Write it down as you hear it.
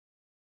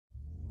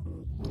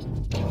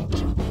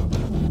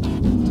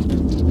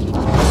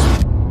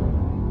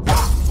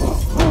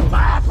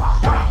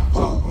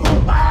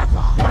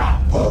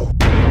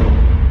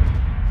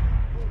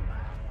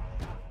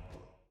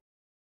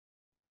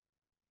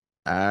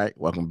All right,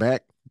 welcome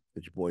back.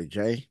 It's your boy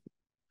Jay.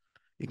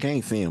 You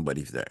can't see him, but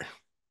he's there.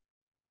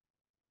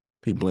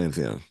 He blends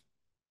in.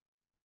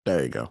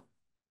 There you go.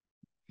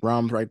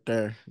 Rom's right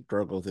there.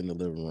 Girl goes in the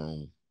living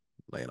room,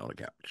 laying on the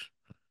couch.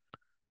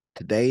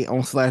 Today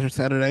on Slasher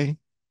Saturday,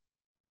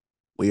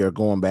 we are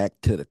going back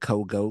to the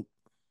Co-Goat.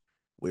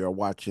 We are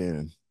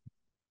watching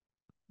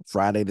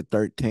Friday the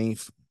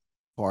 13th,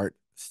 Part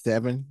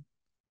 7,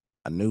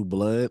 A New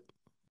Blood.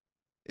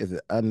 Is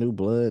it A New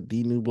Blood?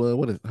 The New Blood?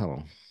 What is hold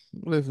on.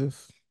 What is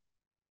this?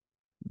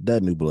 The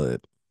New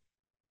Blood.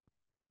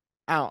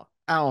 I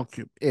don't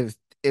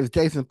if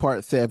Jason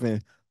Part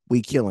 7,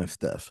 we killing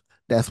stuff.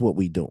 That's what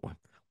we doing.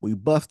 We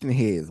busting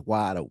heads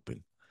wide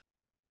open.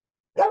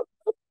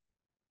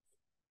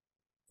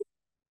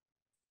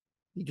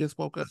 He just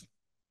woke up.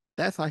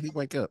 That's how he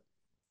wake up.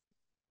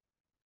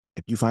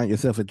 If you find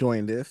yourself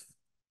enjoying this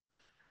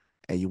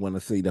and you want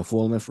to see the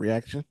full length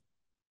reaction,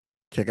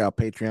 check out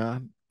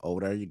Patreon.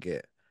 Over there, you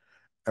get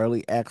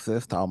early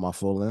access to all my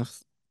full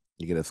lengths.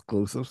 You get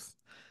exclusives,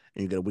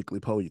 and you get a weekly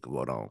poll you can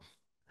vote on.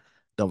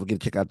 Don't forget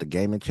to check out the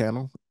gaming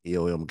channel,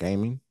 EOM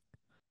Gaming.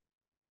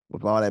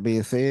 With all that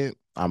being said,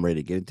 I'm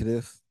ready to get into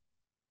this.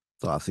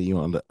 So I'll see you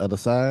on the other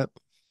side.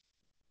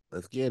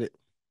 Let's get it.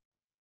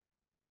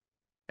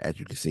 As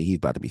you can see, he's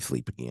about to be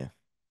asleep again.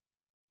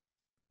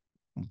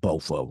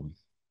 Both of them.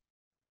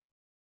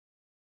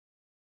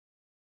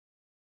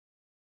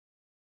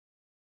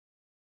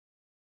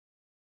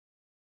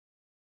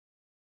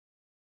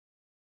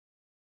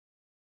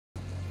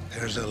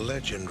 There's a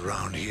legend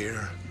round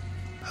here.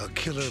 A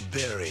killer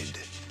buried,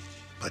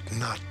 but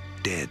not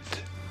dead.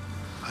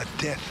 A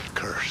death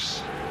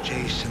curse.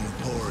 Jason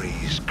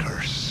Voorhees'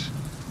 curse.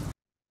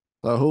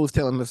 So who's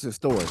telling us this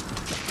story?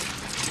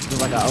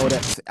 It's like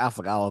I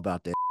forgot all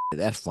about that.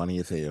 That's funny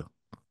as hell.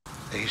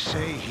 They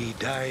say he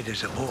died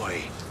as a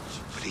boy,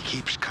 but he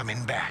keeps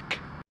coming back.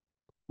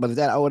 But is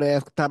that old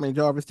ass Tommy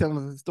Jarvis telling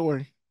us the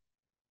story?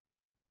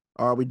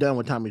 Or are we done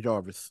with Tommy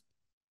Jarvis?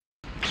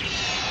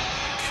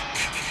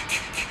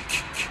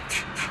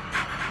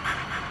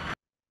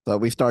 So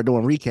we start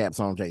doing recaps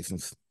on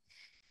Jason's.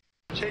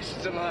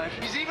 Jason's alive.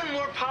 He's even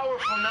more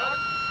powerful now.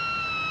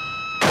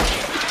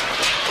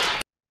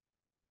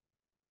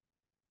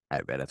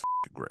 I bet that's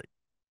great.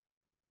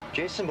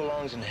 Jason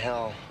belongs in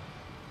hell.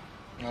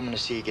 I'm gonna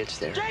see he gets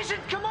there. Jason,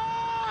 come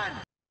on!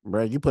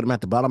 Bro, you put him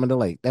at the bottom of the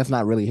lake. That's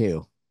not really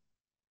hell.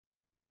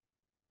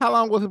 How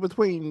long was it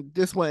between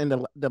this one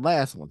and the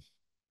last one?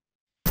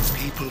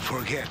 People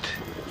forget.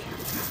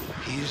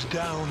 He's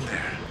down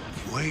there,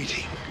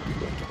 waiting.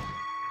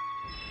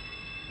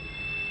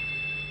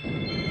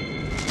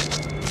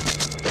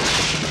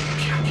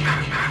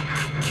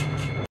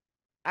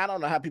 I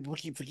don't know how people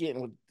keep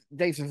forgetting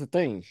Jason's a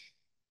thing.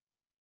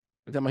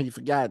 He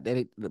forgot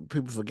that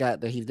people forgot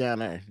that he's down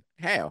there.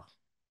 How?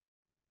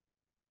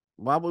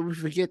 Why would we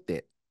forget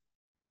that?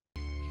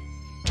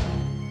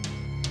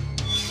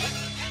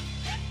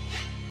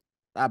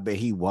 I bet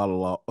he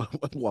waterlogged.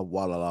 What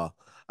waterlogged?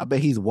 I bet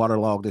he's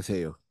waterlogged as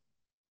hell.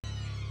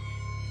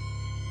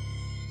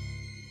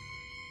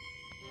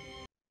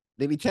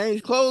 Did he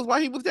change clothes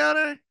while he was down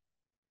there?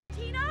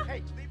 Tina?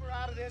 Hey, leave her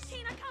out of this.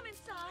 Tina, come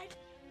inside.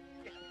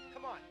 Yeah,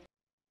 come on.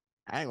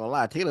 I ain't gonna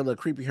lie, Tina look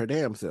creepy her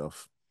damn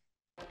self.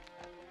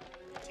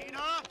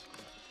 Tina!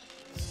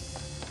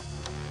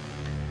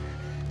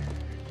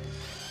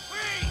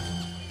 Wait!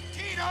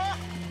 Tina!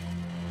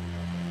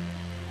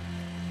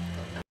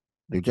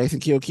 Did Jason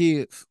kill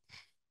kids?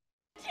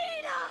 Tina!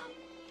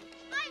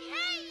 I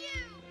hate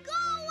you! Go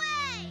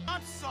away!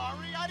 I'm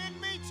sorry, I didn't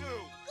mean to.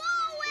 Go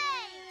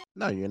away!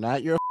 No, you're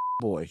not. You're a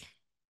boy.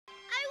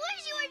 I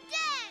wish you were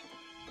dead!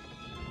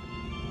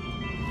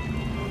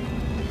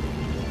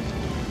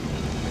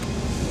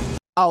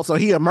 Oh, so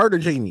he a murder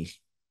genie.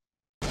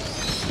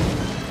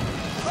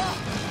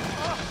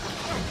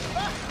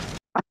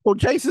 Oh,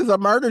 Jason's a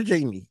murder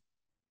genie.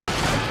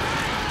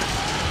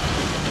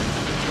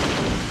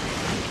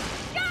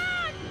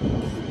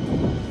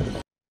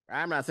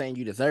 I'm not saying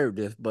you deserve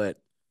this, but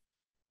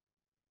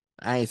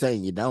I ain't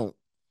saying you don't.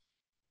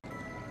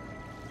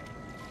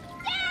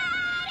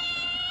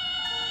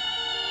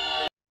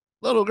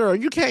 Little girl,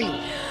 you can't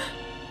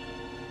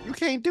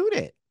do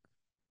that.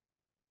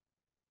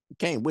 You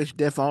can't wish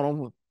death on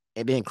him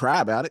and then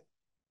cry about it.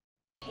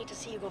 I hate to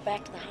see you go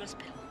back to the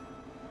hospital.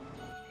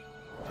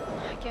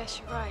 I guess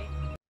you're right.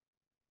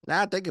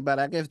 Now I think about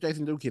it, I guess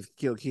Jason do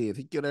kill kids.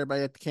 He killed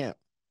everybody at the camp.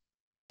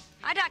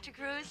 Hi, Dr.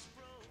 Cruz.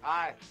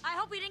 Hi. I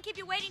hope we didn't keep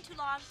you waiting too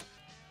long.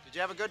 Did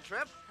you have a good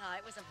trip? Oh,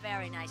 it was a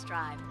very nice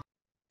drive.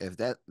 Is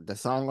that the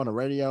song on the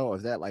radio, or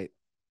is that like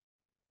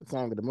the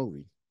song of the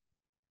movie?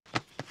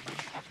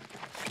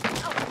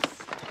 Oh,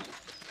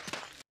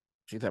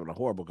 She's having a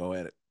horrible go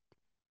at it.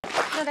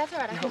 No, that's all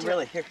right. I can do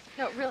really, it. here.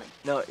 No, really.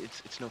 No,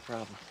 it's no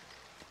problem.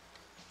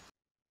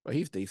 But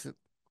he's decent.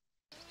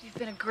 You've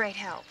been a great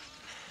help.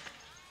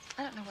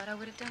 I don't know what I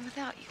would have done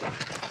without you.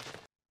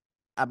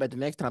 I bet the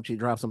next time she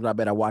drops something, I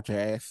bet I watch her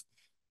ass.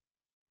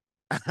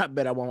 I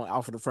bet I won't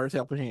offer the first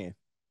helping hand.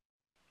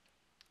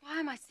 Why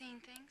am I seeing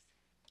things?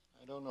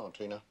 I don't know,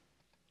 Tina.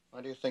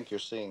 Why do you think you're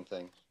seeing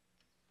things?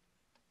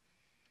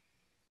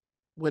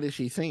 What is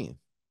she seeing?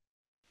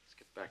 Let's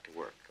get back to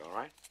work, all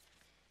right?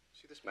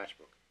 See this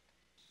matchbook?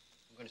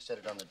 I'm going to set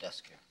it on the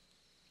desk here.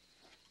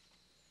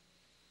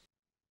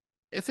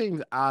 It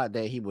seems odd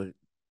that he would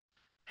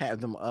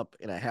have them up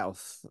in a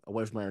house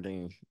away from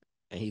everything,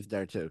 and he's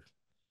there too.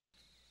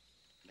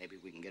 Maybe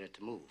we can get it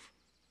to move.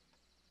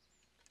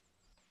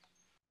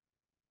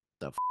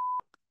 The f?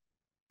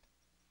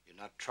 You're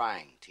not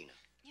trying, Tina.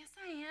 Yes,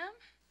 I am.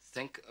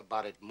 Think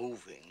about it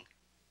moving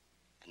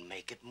and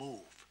make it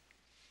move.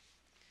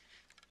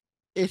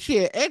 Is she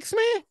an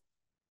X-Men?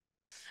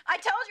 I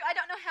told you I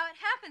don't know how it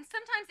happens.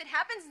 Sometimes it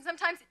happens and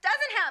sometimes it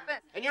doesn't happen.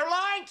 And you're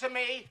lying to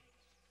me!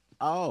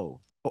 Oh,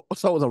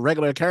 so it was a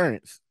regular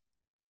occurrence.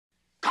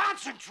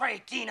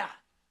 Concentrate, Tina!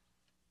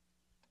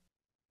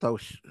 So,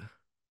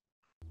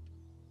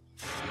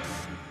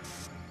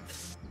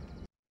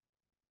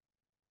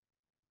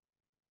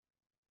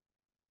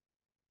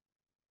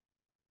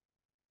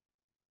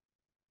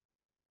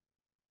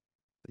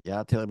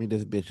 y'all telling me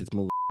this bitch is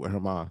moving with her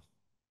mom.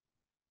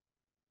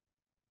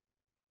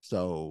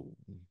 So,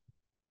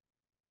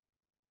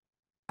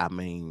 I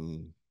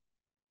mean,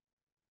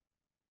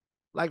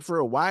 like for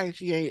real, why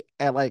she ain't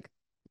at like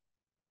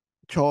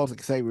Charles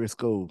Xavier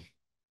School?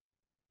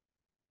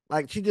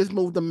 Like she just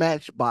moved the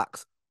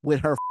matchbox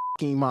with her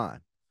fucking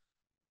mind.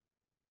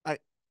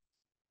 Like,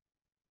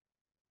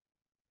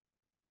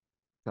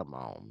 come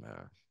on,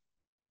 man.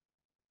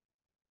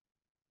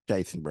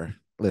 Jason, bro.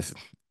 Listen,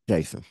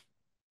 Jason.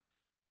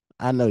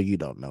 I know you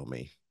don't know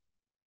me,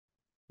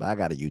 but I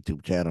got a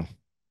YouTube channel.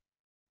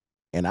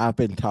 And I've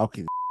been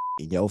talking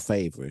in your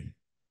favor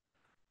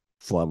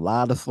for a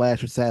lot of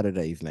Slasher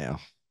Saturdays now.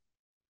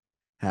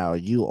 How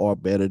you are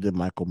better than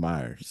Michael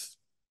Myers.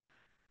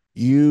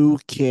 You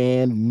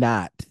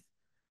cannot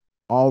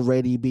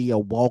already be a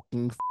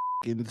walking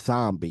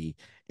zombie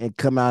and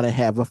come out and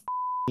have a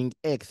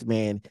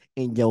X-Men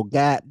in your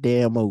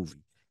goddamn movie.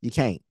 You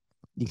can't.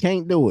 You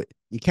can't do it.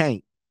 You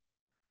can't.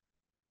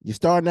 You're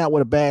starting out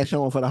with a bad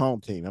showing for the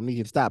home team. I need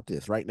you to stop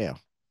this right now.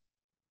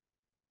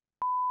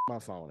 My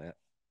phone at.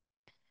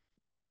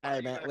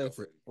 Hey man,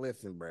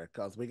 listen, bro,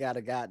 because we got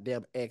a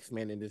goddamn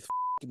X-Men in this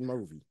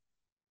movie.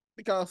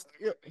 Because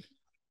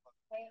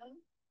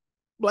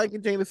Blake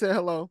and Gina said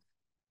hello.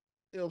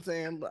 You know what I'm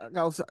saying?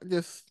 Because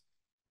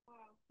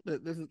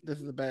this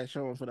is a bad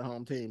showing for the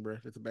home team, bro.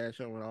 It's a bad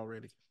showing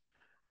already.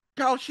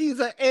 Because she's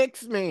an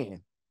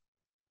X-Men.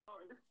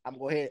 I'm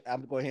going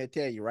ahead and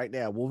tell you right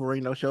now,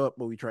 Wolverine don't show up,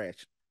 movie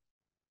trash.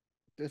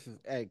 This is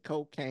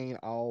cocaine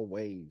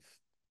always.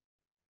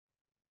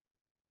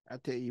 I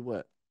tell you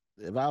what,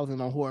 if I was in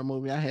a horror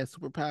movie, I had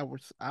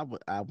superpowers,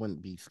 I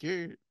wouldn't be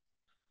scared.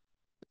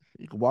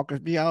 You can walk us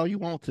me all you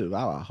want to.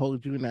 I'll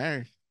hold you in the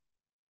air.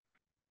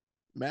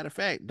 Matter of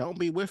fact, don't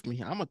be with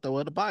me. I'm gonna throw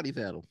other bodies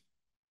at them.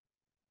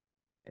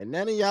 And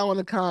none of y'all in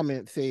the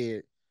comments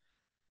said,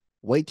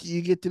 wait till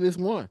you get to this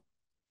one.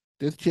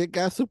 This chick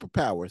got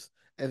superpowers.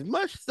 As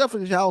much stuff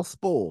as y'all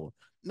spoiled,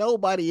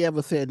 nobody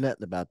ever said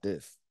nothing about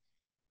this.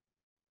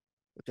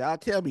 But y'all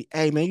tell me,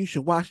 hey man, you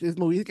should watch this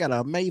movie. It's got an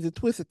amazing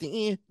twist at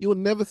the end. You'll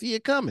never see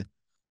it coming.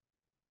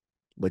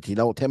 But you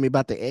don't tell me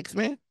about the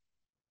X-Men?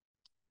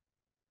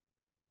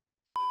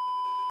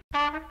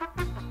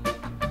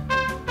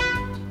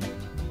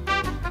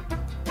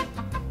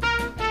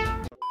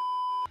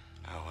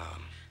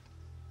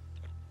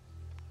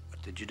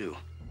 What did you do?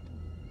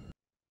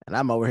 And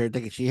I'm over here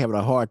thinking she having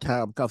a hard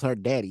time because her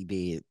daddy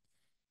did.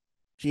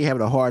 She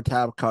having a hard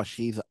time because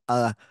she's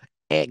a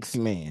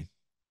X-Men.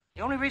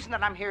 The only reason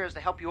that I'm here is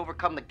to help you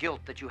overcome the guilt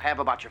that you have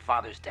about your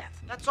father's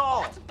death. That's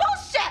all. That's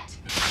bullshit!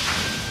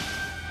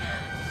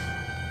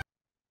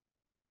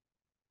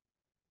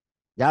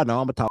 Y'all know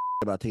I'm gonna talk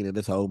about Tina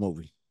this whole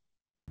movie.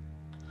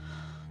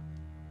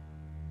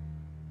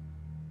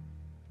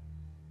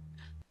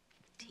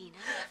 Tina?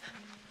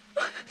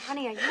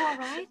 Honey, are you all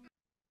right?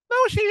 No,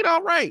 she ain't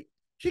all right.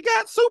 She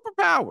got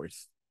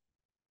superpowers.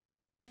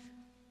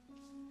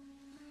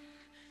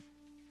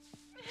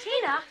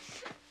 Tina?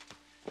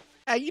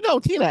 Hey, you know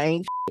Tina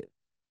ain't shit.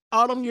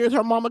 All them years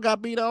her mama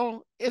got beat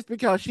on, it's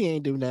because she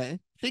ain't do nothing.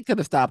 She could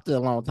have stopped it a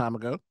long time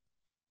ago.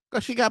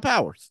 Because she got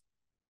powers.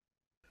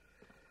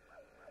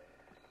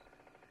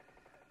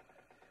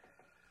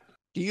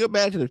 Can you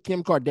imagine if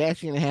Kim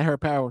Kardashian had her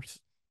powers?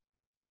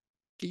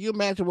 Can you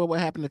imagine what would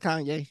happen to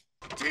Kanye?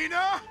 Tina!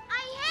 I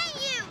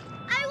hate you!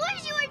 I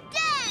wish you were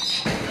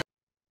dead!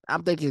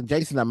 I'm thinking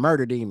Jason a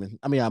murder demon.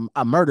 I mean,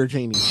 a murder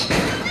genie.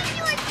 I wish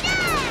you were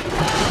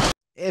dead!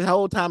 This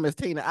whole time it's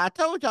Tina. I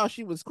told y'all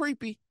she was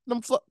creepy.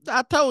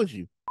 I told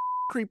you.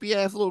 Creepy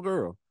ass little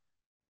girl.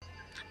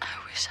 I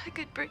wish I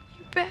could bring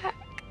you back.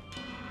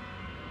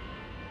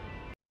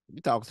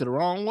 You talking to the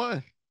wrong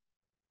one.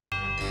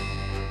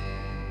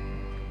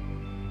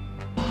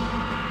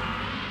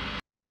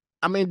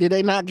 I mean, did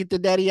they not get the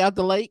daddy out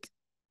the lake?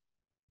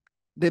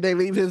 Did they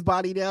leave his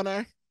body down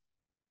there?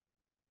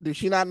 Did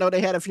she not know they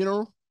had a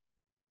funeral?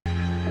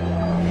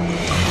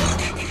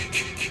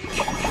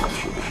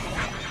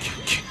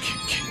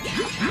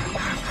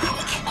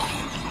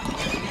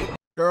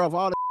 Girl, of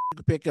all the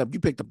pick up? You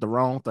picked up the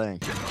wrong thing.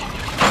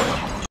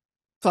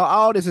 So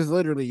all this is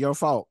literally your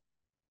fault.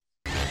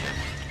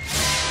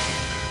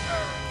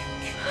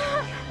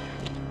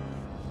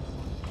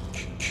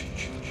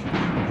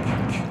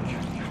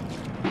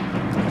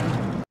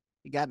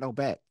 You got no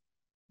back.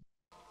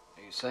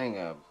 Are you saying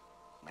a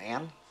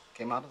man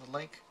came out of the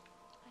lake?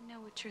 I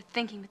know what you're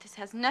thinking, but this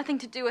has nothing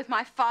to do with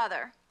my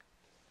father.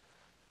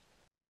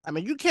 I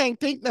mean, you can't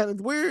think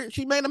nothing's weird.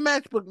 She made a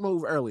matchbook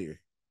move earlier.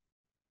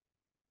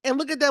 And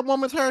look at that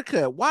woman's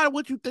haircut. Why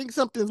would you think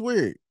something's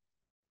weird?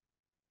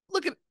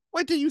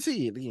 Wait till you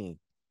see it again.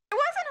 It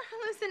wasn't a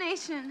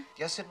hallucination.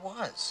 Yes, it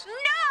was.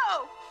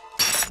 No!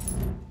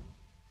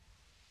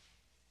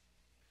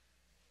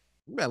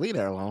 You better leave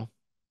that alone.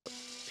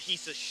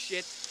 Piece of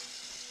shit.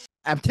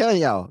 I'm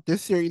telling y'all,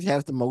 this series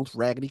has the most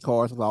raggedy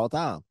cars of all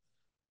time.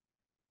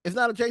 It's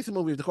not a Jason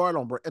movie if the car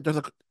don't break.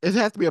 It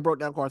has to be a broke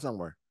down car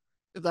somewhere.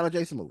 It's not a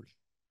Jason movie.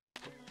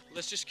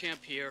 Let's just camp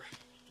here.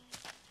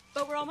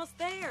 But we're almost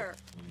there.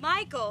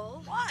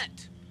 Michael!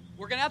 What?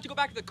 We're gonna have to go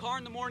back to the car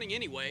in the morning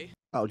anyway.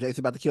 Oh, Jason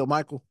about to kill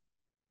Michael.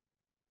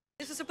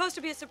 This was supposed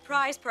to be a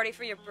surprise party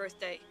for your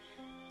birthday.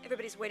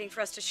 Everybody's waiting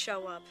for us to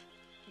show up.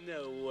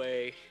 No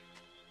way.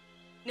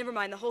 Never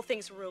mind, the whole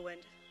thing's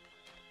ruined.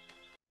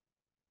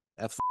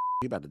 That's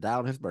he about to die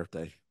on his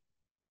birthday.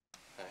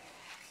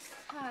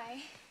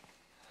 Hi.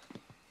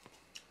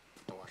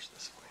 I'll wash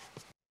this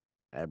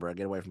away. Hey, bro,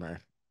 get away from her.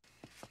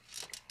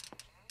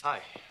 Hi,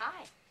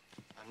 Hi.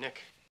 I'm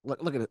Nick.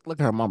 Look at it. Look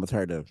at her mama's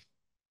hair, though.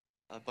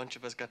 A bunch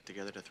of us got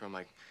together to throw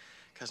my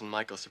cousin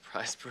Michael's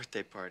surprise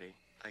birthday party.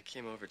 I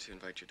came over to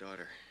invite your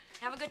daughter.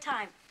 Have a good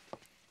time.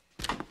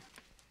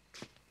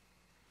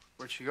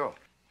 Where'd she go?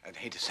 I'd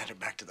hate to send her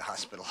back to the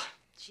hospital.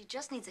 She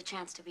just needs a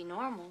chance to be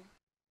normal.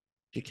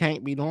 She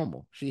can't be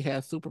normal. She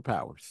has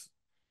superpowers.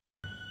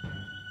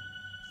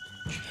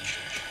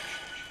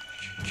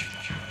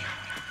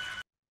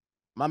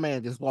 My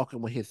man just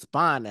walking with his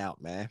spine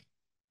out, man.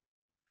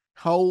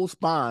 Whole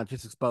spine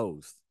just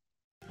exposed.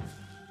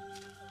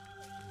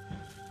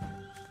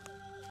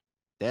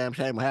 Damn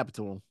shame what happened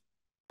to him.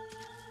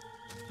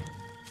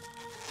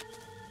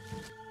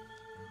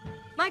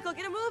 Michael,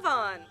 get a move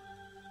on.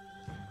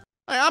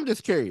 Hey, I'm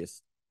just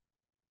curious.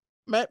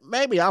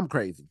 Maybe I'm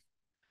crazy.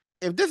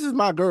 If this is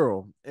my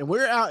girl and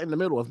we're out in the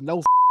middle of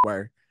nowhere,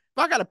 if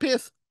I gotta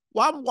piss,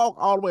 why would I walk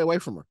all the way away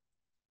from her?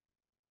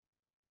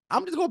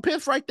 I'm just gonna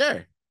piss right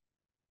there.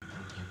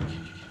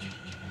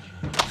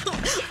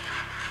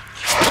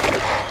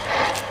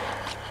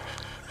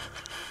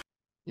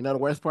 You know the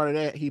worst part of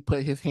that? He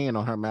put his hand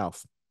on her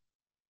mouth.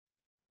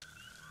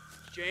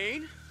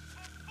 Jane?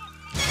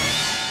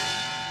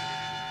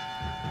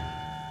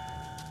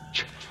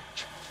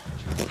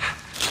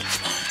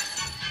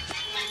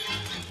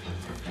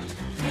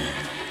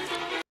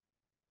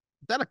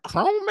 Is that a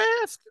chrome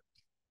mask?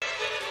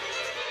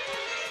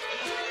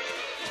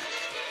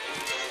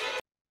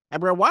 Hey,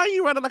 bro, why are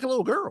you running like a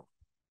little girl?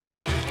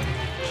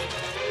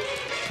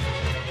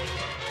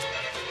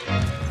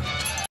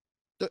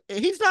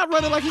 He's not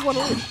running like he want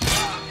to live.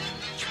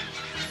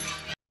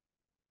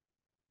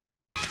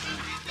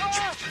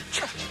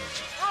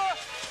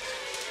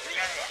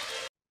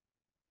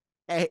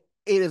 Hey,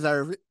 he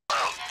deserves it.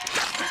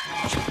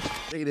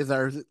 He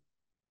deserves it.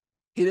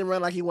 He didn't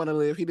run like he want to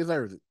live. He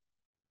deserves it.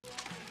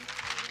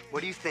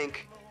 What do you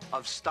think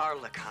of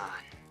Starlicon?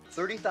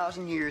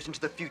 30,000 years into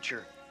the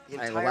future, the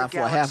I ain't entire gonna lie, for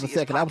a half a galaxy is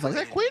second, I was like, is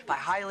that populated quick? by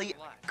highly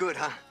good,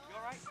 huh?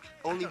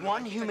 Only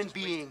one human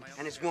being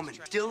and his woman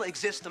still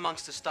exist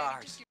amongst the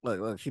stars.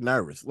 Look, she's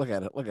nervous. Look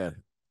at it. Look at it.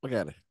 Look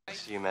at it. I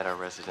see you met our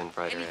resident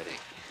bride already.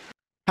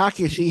 How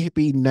can she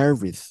be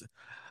nervous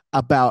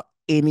about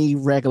any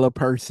regular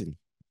person?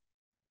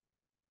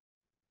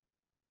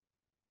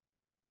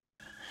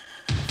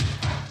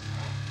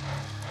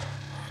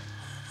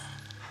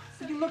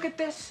 Would you look at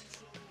this?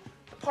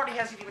 The party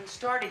hasn't even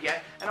started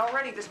yet, and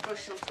already this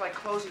place looks like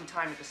closing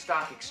time at the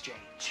stock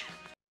exchange.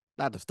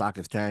 Not the stock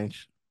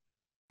exchange.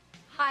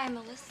 Hi, I'm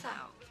Melissa.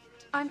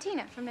 I'm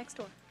Tina from next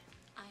door.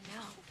 I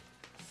know.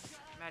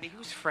 Maddie,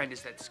 whose friend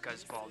is that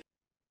scuzzball?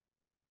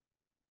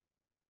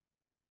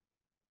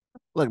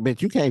 Look,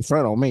 bitch, you can't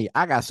front on me.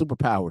 I got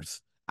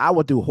superpowers. I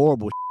would do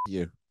horrible to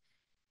you.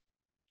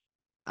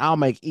 I'll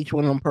make each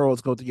one of them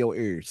pearls go to your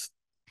ears.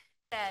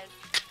 Says,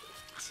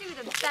 to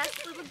the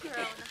best little girl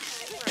in the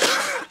whole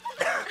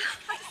world.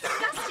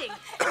 Disgusting.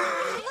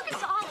 Look,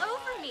 it's all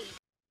over me.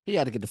 He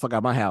had to get the fuck out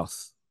of my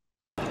house.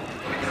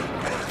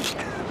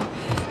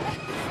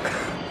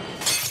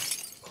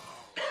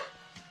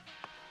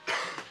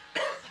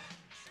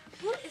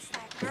 Who is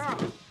that girl?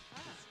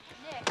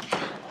 Nick,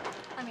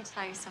 let me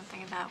tell you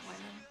something about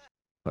women.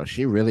 So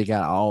she really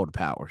got all the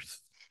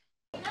powers.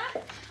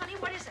 Honey,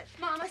 what is it?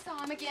 Mom, I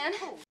saw him again.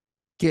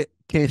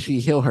 Can she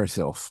heal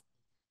herself?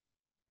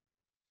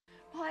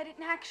 Well, I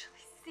didn't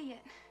actually see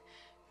it,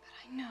 but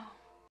I know.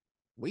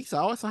 We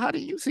saw it, so how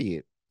did you see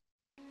it?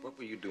 What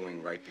were you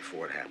doing right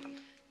before it happened?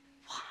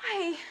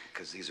 Why?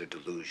 Because these are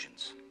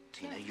delusions.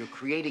 Tina, you're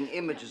creating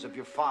images of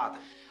your father.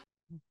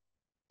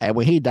 And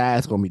when he dies,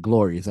 it's gonna be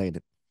glorious, ain't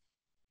it?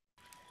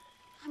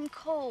 I'm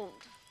cold.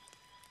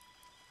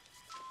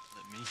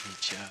 Let me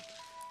heat you up.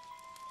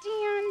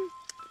 Dan,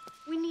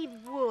 we need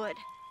wood.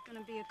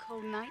 Gonna be a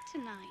cold night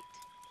tonight.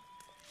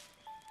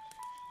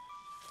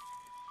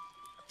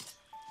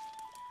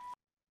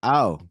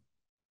 Oh.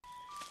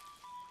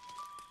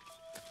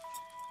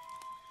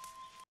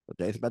 Well,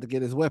 Jason's about to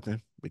get his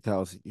weapon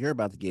because you're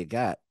about to get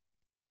got.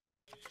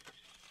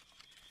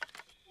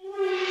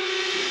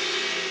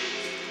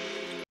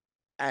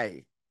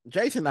 Hey,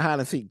 Jason the hide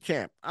and seek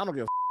champ. I don't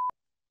give a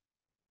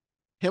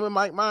him and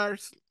Mike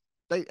Myers,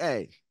 that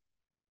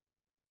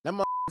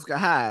motherfuckers can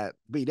hide,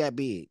 be that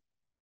big.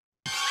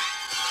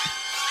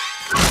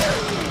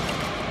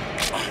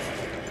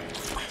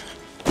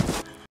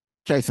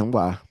 Jason,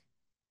 why?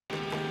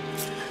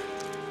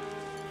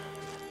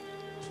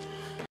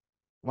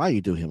 Why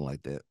you do him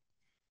like that?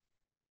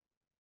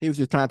 He was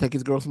just trying to take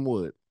his girl some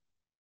wood.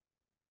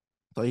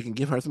 So he can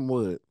give her some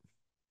wood.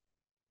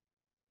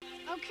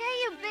 Okay,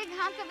 you big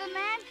hunk of a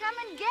man, come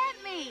and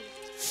get me.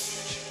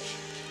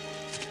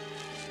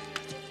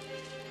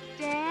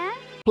 Dan?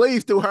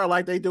 Please do her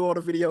like they do on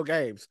the video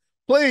games.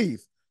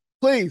 Please.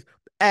 Please.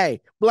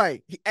 Hey,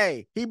 Blake.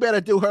 Hey, he better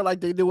do her like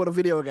they do on the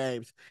video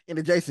games in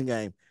the Jason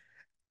game.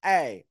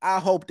 Hey, I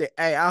hope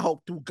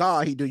to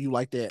God he do you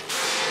like that.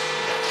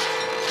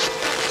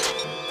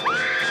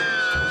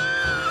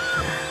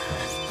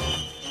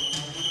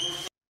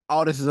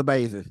 Oh, this is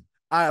amazing.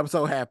 I am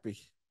so happy.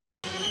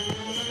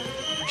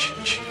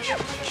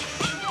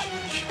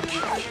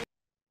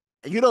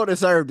 You don't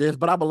deserve this,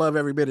 but I'm gonna love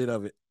every minute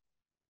of it.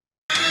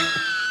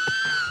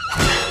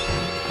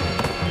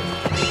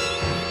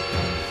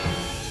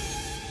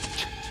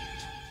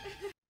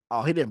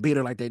 Oh, he didn't beat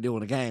her like they do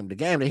in the game. The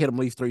game, they hit him at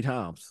least 3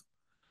 times.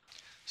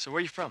 So where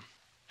are you from?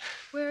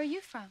 Where are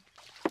you from?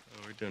 Oh,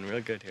 we're doing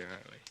real good here,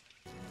 aren't we?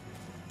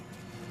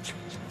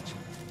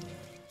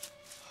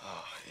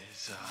 Oh,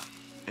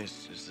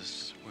 is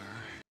this where?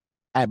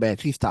 I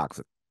bet she's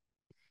toxic.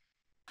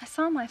 I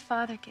saw my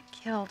father get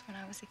killed when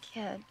I was a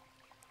kid.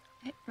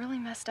 It really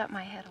messed up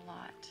my head a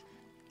lot.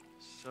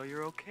 So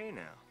you're okay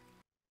now?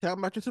 Tell him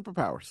about your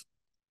superpowers.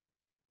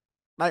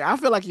 Like, I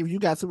feel like if you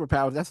got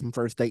superpowers, that's some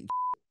first date.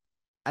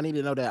 I need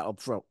to know that up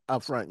front, you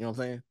know what I'm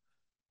saying?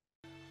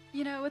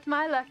 You know, with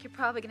my luck, you're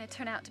probably going to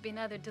turn out to be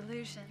another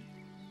delusion.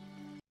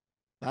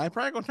 I ain't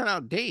probably gonna turn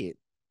out dead.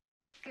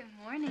 Good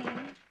morning.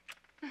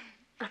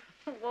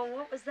 Well,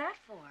 what was that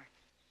for?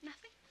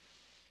 Nothing.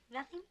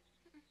 Nothing?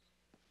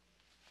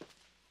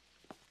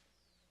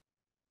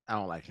 I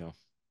don't like him.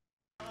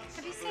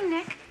 Have you seen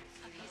Nick?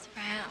 Oh, he's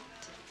around.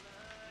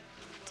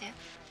 Dip.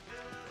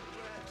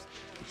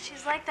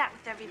 She's like that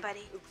with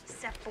everybody,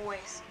 except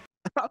boys.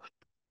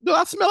 Do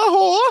I smell a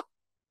whore?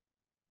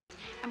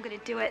 I'm going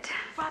to do it.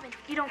 Robin,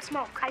 you don't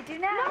smoke. I do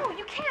now. No,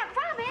 you can't,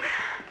 Robin.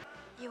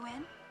 You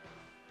in?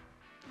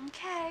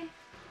 Okay.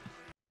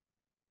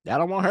 I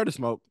don't want her to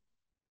smoke.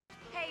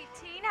 Hey,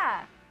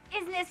 Tina.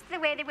 Isn't this the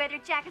way they wear their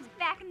jackets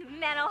back in the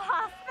mental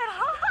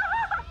hospital?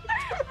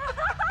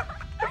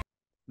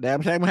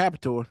 Damn shame what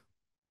happened to her.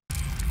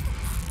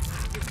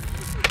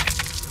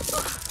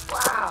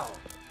 Wow.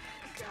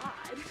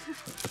 God.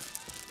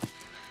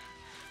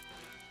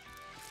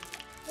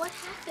 What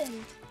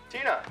happened?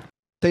 Tina!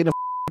 Tina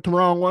the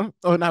wrong one.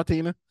 Oh, not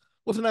Tina.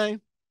 What's her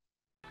name?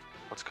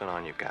 What's going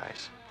on, you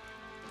guys?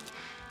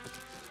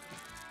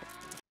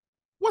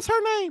 What's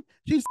her name?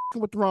 She's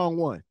with the wrong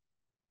one.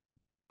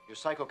 Your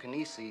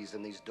psychokineses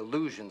and these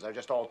delusions are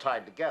just all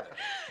tied together.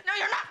 No,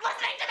 you're not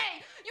listening to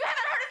me! You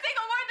haven't heard a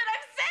single word that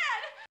I've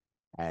said!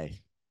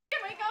 Hey.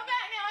 Can we go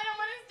back now? I don't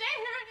want to stay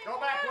here anymore.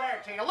 Go back where,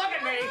 Tina? Look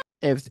at me!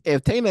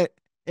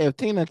 If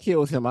Tina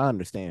kills him, I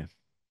understand.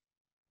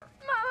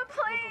 Mama,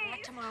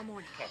 please. Tomorrow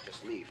morning. You can't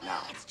just leave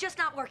now. It's just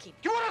not working.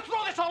 You want to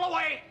throw this all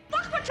away?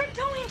 Look what you're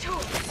doing to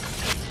us.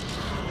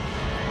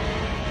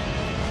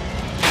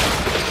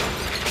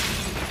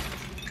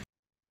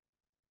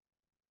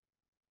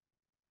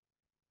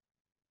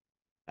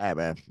 Hey,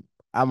 man.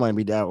 I'm gonna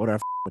be down with her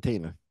with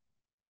Tina.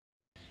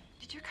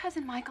 Did your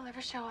cousin Michael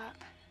ever show up?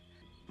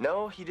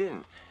 No, he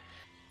didn't.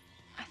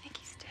 I think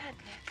he's dead,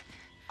 Nick.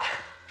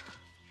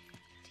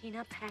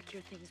 Tina, pack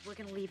your things. We're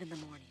gonna leave in the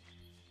morning.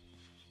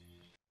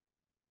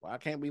 Why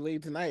can't we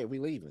leave tonight if we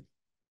leaving?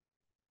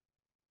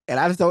 And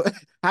I just don't.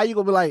 How you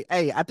gonna be like,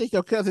 hey, I think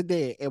your cousin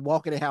dead, and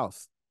walk in the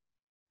house?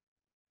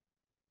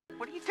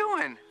 What are you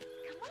doing?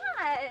 Come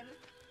on.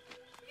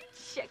 You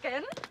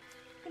chicken.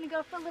 Gonna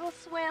go for a little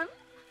swim?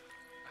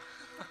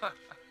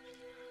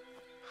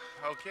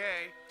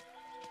 Okay.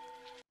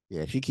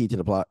 Yeah, she key to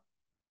the plot.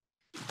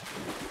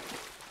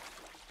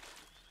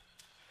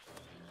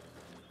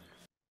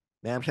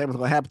 Damn shame what's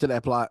gonna happen to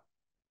that plot.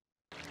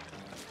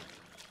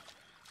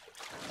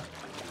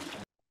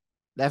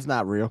 That's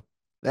not real.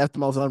 That's the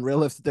most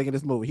unrealistic thing in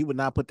this movie. He would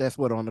not put that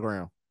sweater on the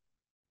ground.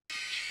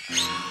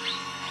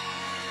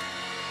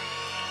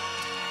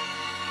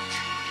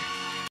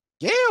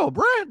 Yeah,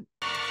 Brad.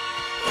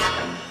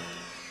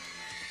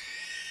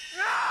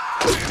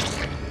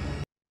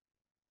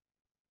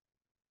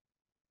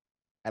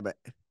 I bet.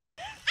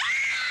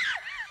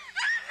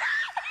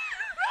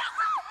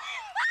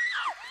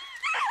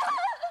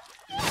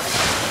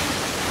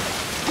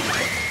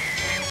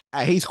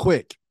 Hey, he's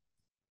quick.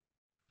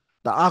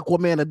 The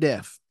Aquaman of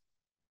death.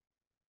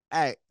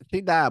 Hey,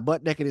 she died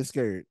butt naked and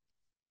scared.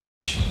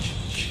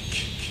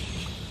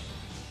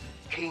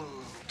 King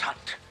Tut.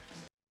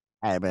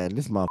 Hey, man,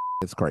 this motherfucker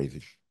is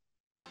crazy.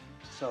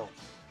 So,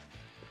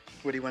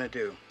 what do you want to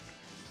do?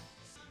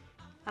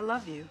 I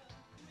love you,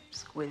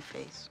 squid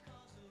face.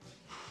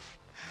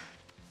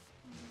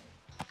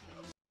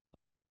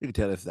 You can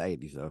tell it's the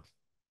 80s, though.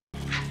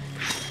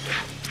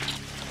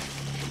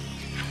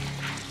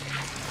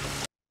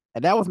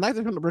 And that was nice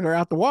of him to bring her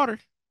out the water.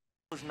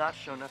 Has not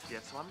shown up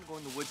yet, so I'm gonna go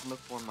in the woods and look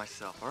for him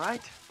myself, all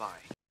right? Bye.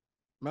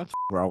 Man, what's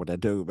wrong with that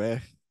dude,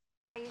 man?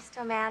 Are you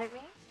still mad at me?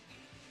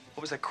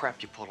 What was that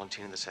crap you pulled on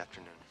Tina this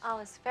afternoon? All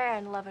is fair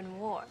in love and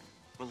war.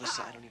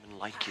 Melissa, I don't even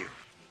like you.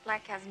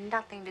 Black has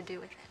nothing to do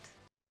with it.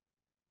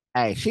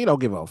 Hey, she don't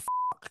give a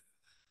fuck.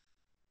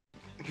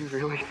 You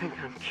really think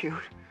I'm cute?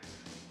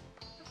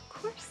 Of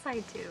course I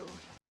do.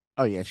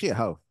 Oh, yeah, she a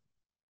hoe.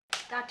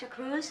 Dr.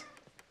 Cruz?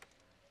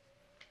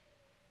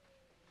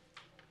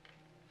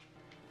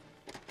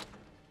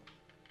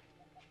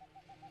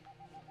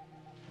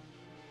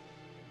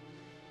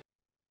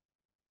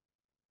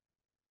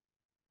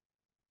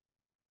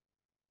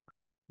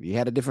 If you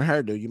had a different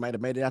hairdo, you might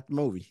have made it out the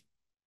movie.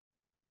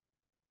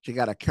 She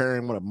got a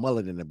Karen with a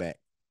mullet in the back.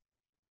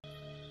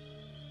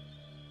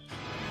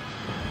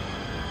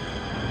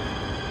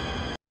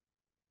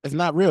 It's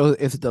not real.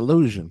 It's a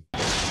delusion.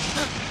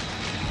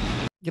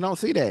 You don't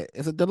see that.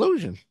 It's a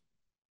delusion.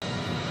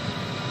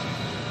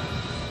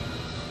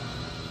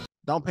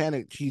 Don't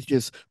panic. She's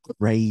just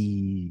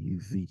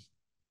crazy.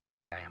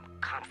 I am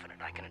confident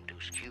I can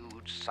induce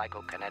huge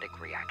psychokinetic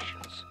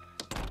reactions.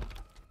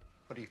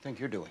 What do you think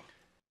you're doing?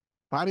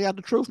 Find out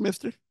the truth,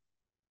 mister.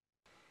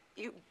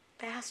 You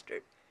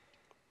bastard.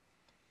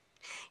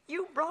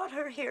 You brought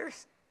her here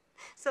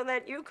so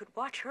that you could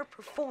watch her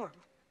perform.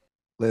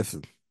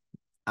 Listen,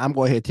 I'm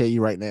going to tell you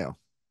right now.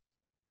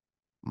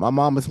 My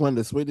mom is one of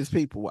the sweetest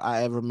people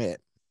I ever met.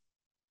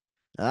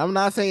 And I'm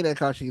not saying that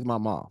because she's my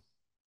mom.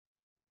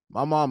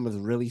 My mom is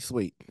really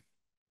sweet.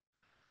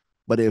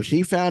 But if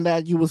she found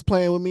out you was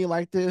playing with me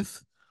like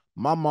this,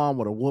 my mom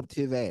would have whooped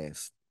his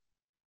ass.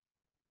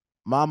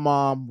 My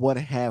mom would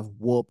have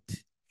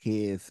whooped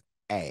his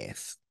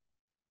ass.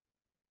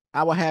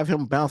 I would have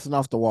him bouncing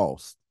off the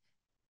walls.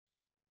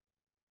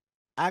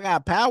 I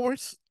got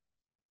powers.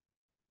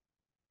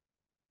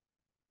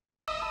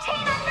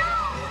 Tina,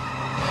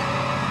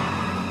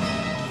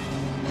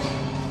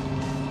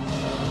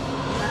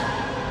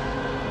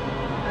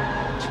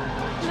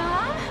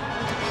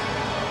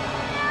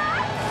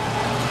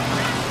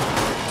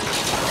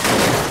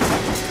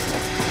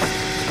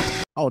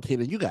 Oh,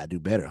 Tina, you gotta do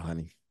better,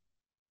 honey.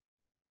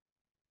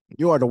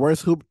 You are the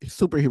worst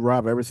superhero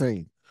I've ever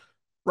seen.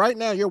 Right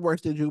now, you're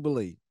worse than you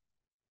believe.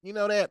 You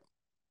know that?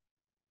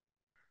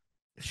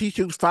 She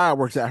shoots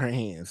fireworks out her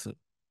hands.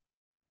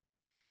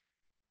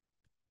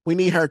 We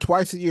need her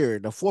twice a year,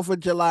 the 4th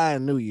of July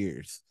and New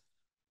Year's.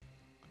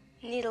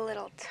 Need a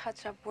little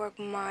touch-up work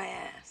my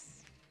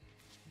ass.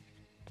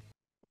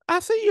 I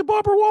see you,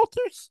 Barbara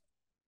Walters.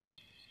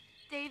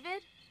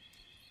 David?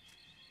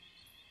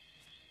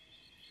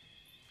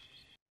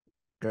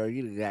 Girl,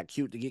 you got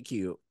cute to get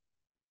killed.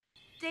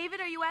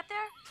 David, are you out there?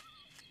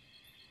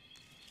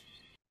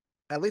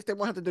 At least they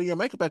won't have to do your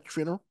makeup at the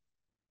funeral.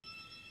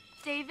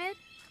 David?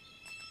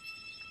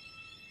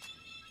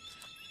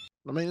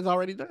 I mean, it's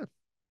already done.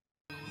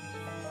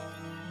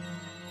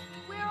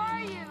 Where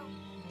are you?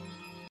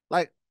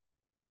 Like,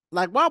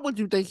 why would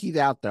you think he's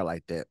out there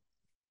like that?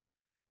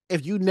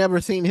 If you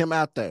never seen him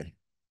out there.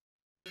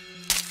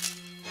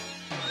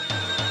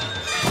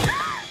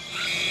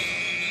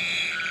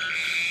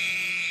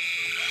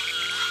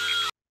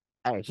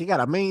 Hey, she got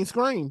a mean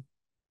scream.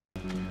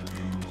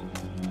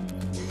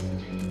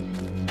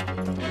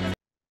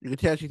 You can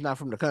tell she's not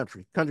from the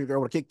country. Country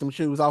girl would have kicked them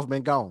shoes off and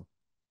been gone.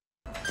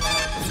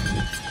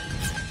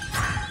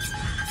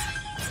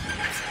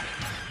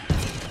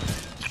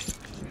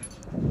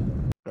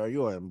 Girl,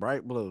 you are in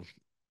bright blue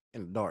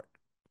in the dark.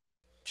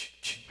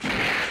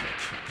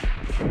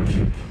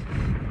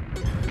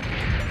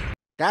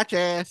 Gotcha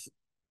ass.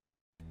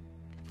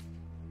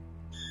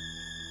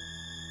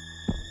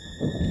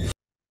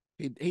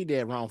 He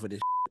dead wrong for this.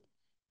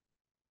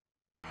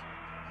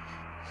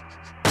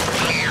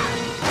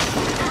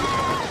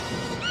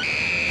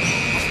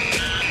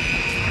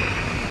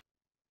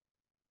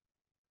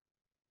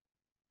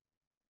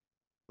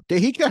 Did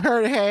he cut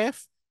her in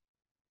half?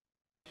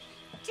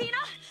 Tina?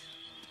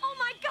 Oh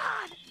my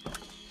God!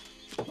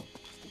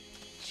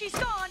 She's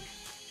gone.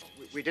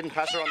 We didn't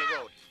pass her on the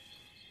road.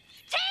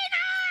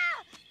 Tina!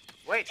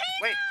 Wait,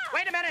 Tina!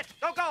 wait a minute!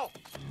 Don't go!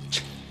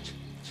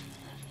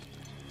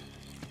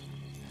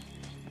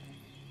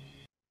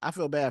 I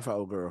feel bad for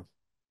old girl.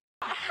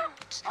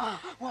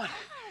 What?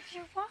 If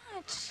you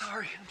watch.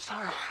 Sorry, I'm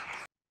sorry.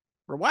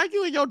 Bro, why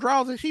you in your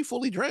drawers and she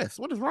fully dressed?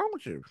 What is wrong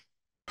with you?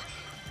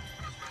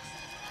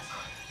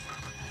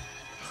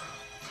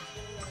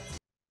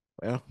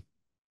 Well,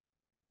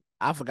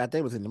 I forgot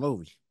they was in the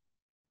movie.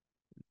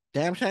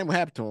 Damn shame what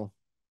happened to him.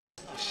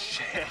 Oh,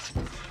 shit.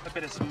 if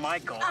it is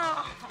Michael.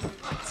 Oh,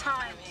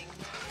 timing.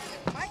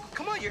 Michael,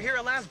 come on, you're here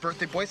at last,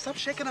 birthday boy. Stop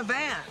shaking the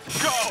van.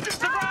 Go!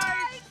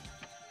 Surprise!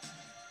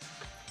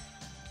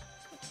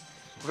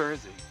 Where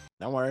is he?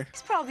 Don't worry.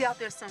 He's probably out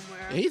there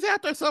somewhere. He's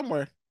out there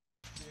somewhere.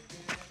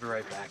 Be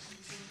right back.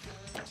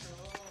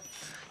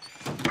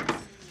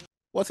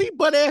 Was he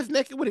butt ass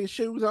naked with his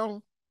shoes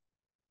on?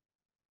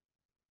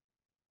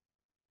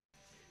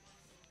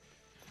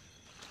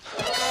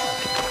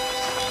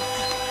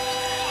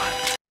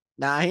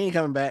 Nah, he ain't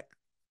coming back.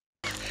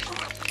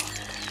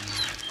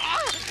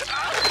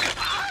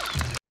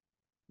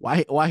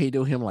 Why he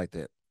do him like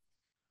that?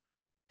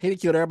 He done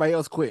killed everybody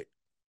else quick.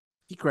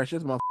 He crashed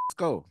his motherfucking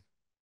skull.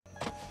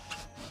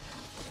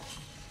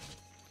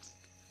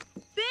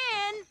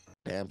 Ben!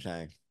 Damn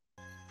shame.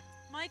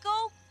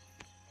 Michael?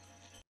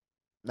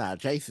 Nah,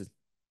 Jason.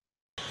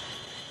 I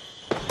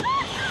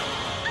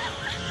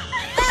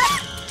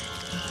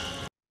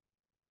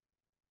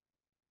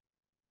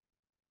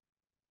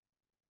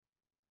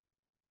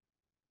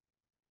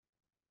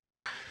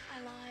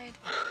lied.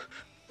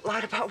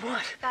 Lied about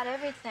what? About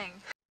everything.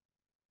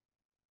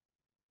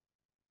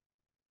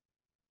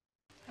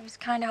 I was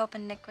kind of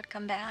hoping Nick would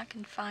come back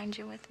and find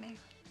you with me.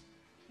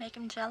 Make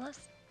him jealous?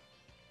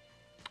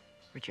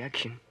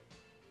 Rejection.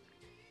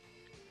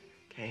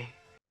 Okay.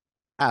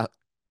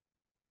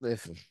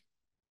 Listen.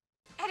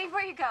 Eddie,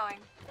 where are you going?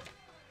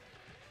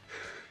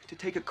 To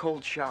take a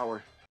cold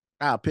shower.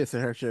 I'll piss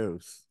in her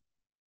shoes.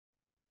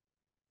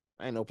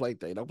 Ain't no play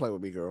thing. Don't play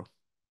with me, girl.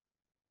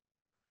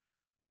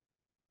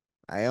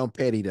 I am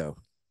petty, though.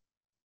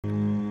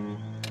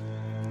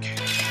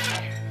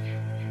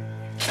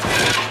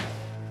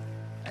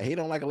 Hey, he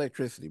don't like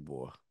electricity,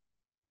 boy.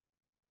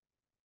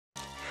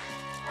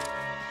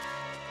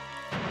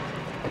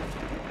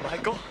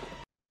 Michael?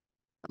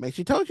 I mean,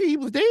 she told you he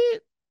was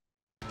dead.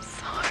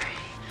 Sorry.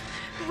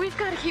 We've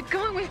got to keep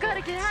going. We've got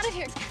to get out of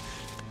here.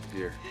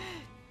 Here.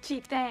 Gee,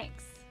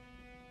 thanks.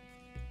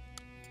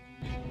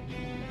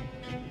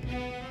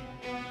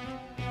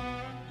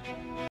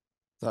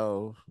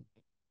 So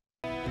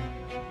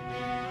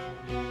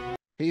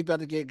he's about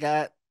to get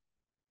got,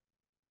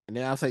 and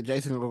then I'll say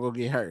Jason will go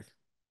get her.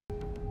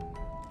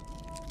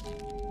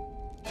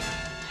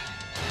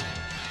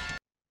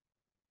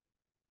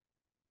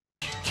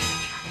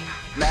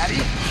 Maddie?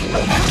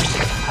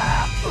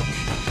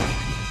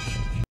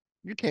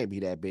 You can't be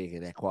that big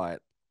and that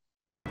quiet.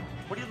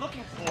 What are you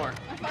looking for?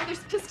 My father's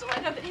pistol.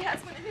 I know that he has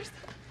one, and there's...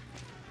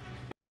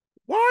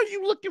 Why are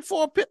you looking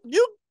for a pit?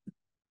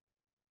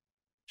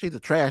 She's a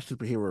trash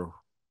superhero.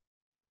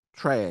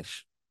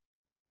 Trash.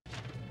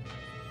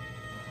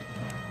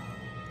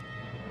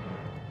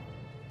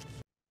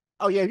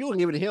 Oh yeah, if you want to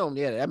give it to him,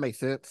 yeah, that makes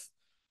sense.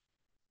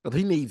 Because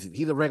he needs it.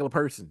 He's a regular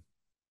person.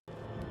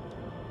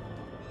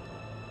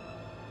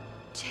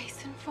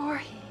 Jason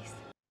Voorhees.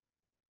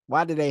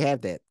 Why did they have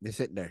that? They're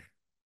sitting there.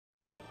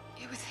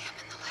 It was him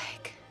in the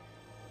lake.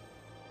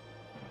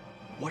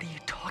 What are you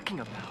talking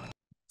about?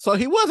 So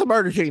he was a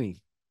murder genie.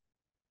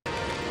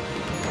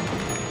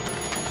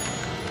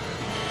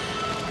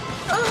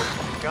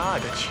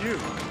 God, it's you.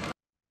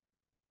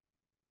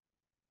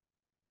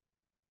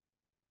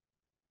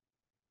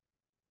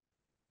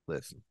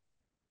 Listen.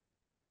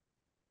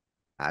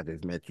 I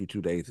just met you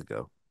 2 days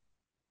ago.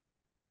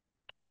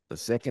 The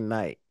second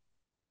night,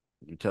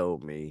 you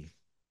told me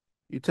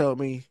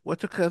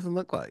what your cousin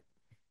looked like.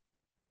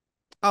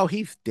 Oh,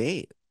 he's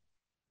dead.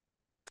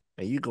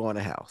 And you go in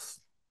the house.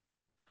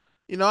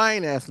 You know, I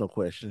ain't asked no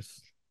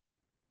questions.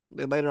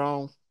 Then later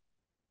on,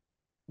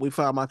 we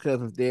found my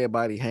cousin's dead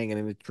body hanging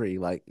in the tree,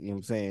 like, you know what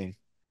I'm saying?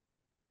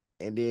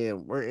 And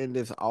then we're in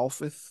this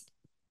office,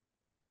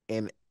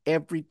 and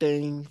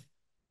everything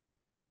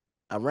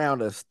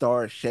around us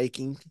starts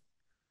shaking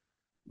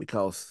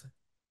because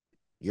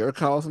you're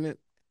causing it,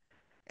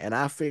 and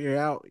I figure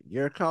out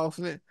you're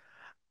causing it.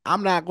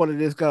 I'm not going to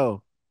just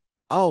go,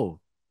 oh,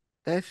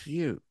 that's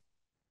you.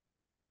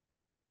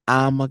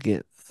 I'm going to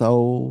get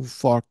so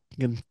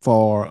fucking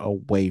far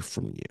away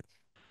from you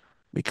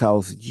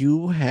because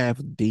you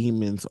have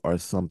demons or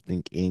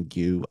something in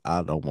you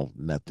I don't want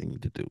nothing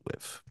to do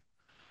with.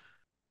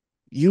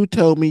 You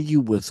told me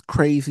you was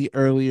crazy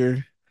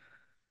earlier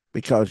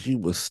because you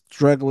was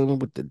struggling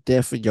with the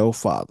death of your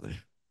father.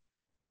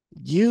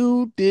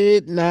 You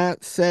did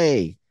not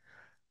say,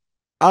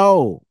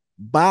 oh,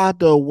 by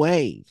the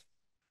way,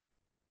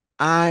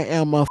 I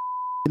am a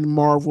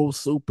Marvel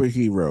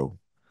superhero.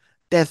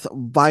 That's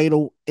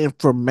vital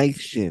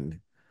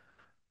information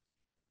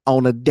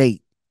on a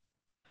date.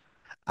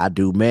 I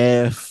do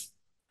math.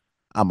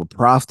 I'm a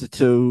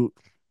prostitute.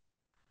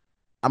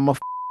 I'm a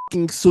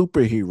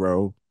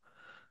superhero.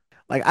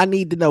 Like, I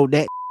need to know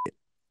that. You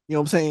know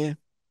what I'm saying?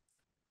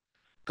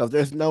 Because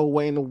there's no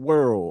way in the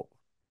world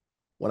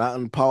when I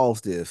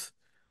unpause this,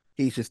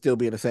 he should still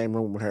be in the same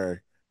room with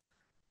her.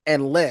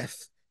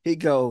 Unless he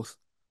goes,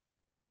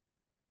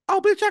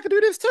 oh, bitch, I can do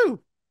this too.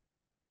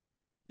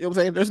 You know what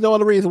I'm saying? There's no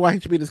other reason why he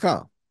should be this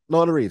calm.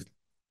 No other reason.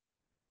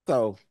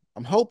 So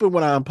I'm hoping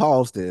when I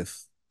unpause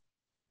this,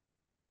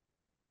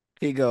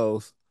 he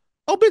goes,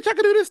 oh, bitch, I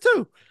can do this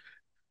too.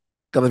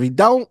 Because if he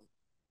don't,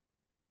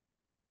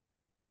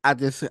 I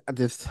just.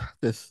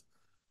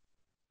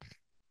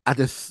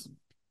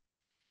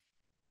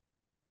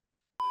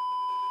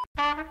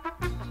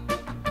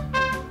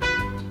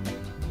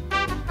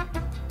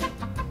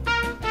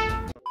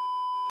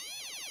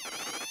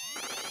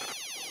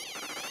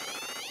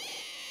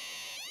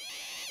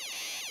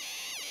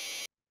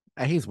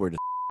 Hey, he's weird as.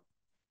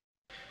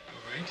 All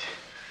right.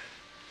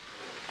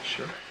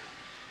 Sure.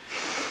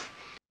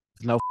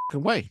 There's no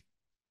fucking way.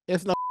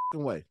 There's no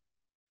fucking way.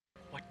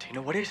 What,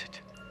 Tina? What is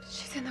it?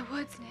 She's in the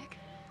woods, Nick.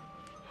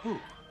 Who?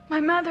 My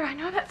mother. I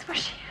know that's where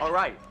she is. All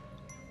right.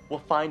 We'll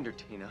find her,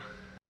 Tina.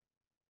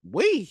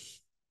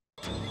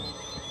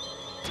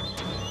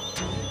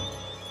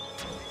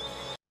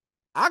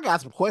 I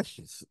got some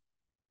questions.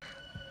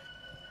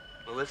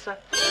 Melissa?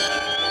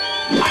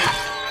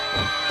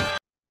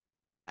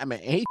 I mean,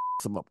 he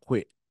him up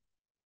quick.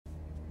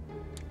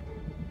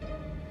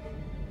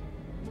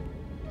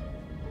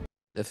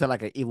 That sound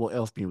like an evil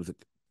elf music.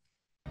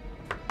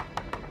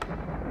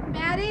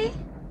 Maddie?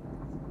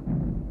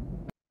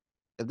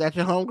 Is that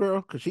your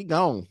homegirl? Cause she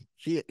gone.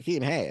 She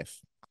in half.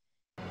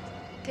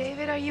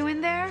 David, are you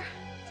in there?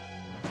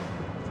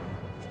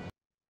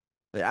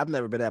 Yeah, I've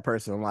never been that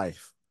person in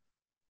life.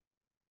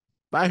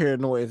 If I hear a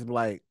noise, I'm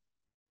like,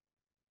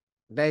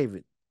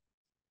 David.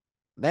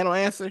 They don't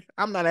answer.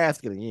 I'm not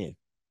asking again.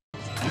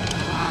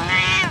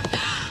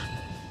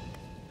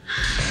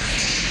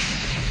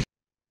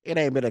 It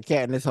ain't been a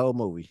cat in this whole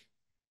movie.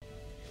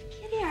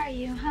 Kitty are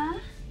you, huh?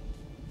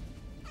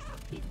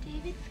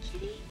 David's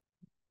kitty?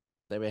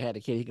 David had a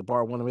kid, he could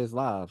borrow one of his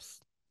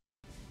lives.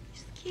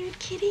 Scared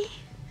kitty?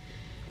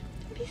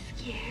 Don't be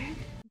scared.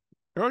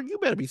 Girl, you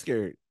better be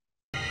scared.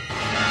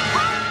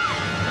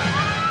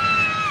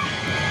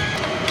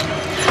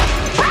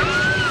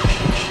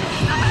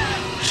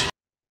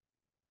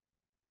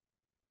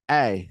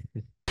 Hey.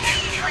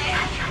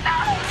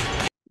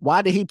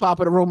 Why did he pop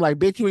in the room like,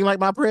 bitch, you ain't like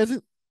my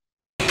present?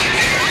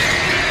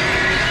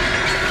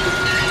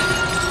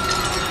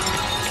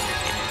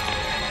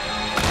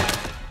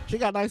 She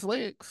got nice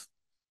legs.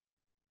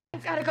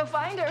 I've got to go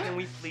find her. Can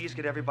we please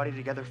get everybody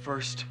together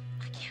first?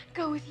 I can't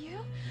go with you.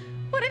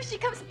 What if she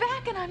comes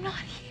back and I'm not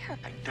here?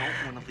 I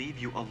don't want to leave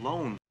you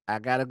alone. I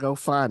gotta go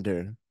find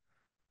her.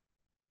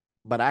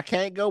 But I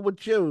can't go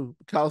with you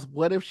because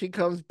what if she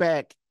comes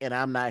back and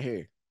I'm not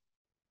here?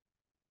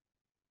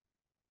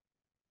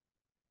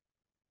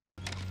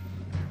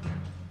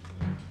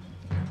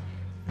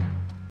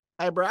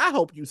 Hey, bro, I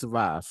hope you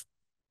survive.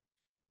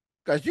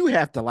 Because you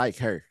have to like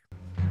her.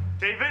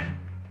 David?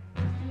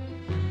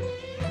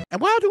 And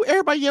why do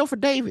everybody yell for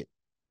David?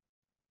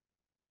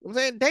 I'm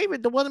saying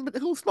David, the one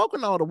who's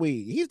smoking all the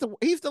weed. He's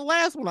the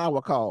last one I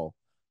would call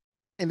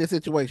in this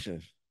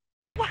situation.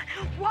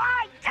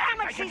 Why?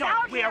 Damn it, she's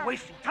out We here! are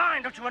wasting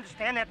time. Don't you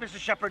understand that, Mr.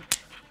 Shepard?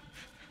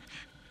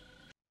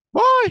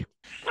 Boy!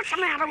 What's the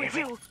matter with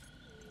you?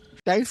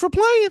 Thanks for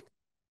playing.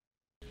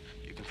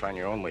 You can find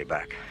your own way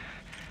back.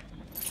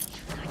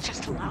 You're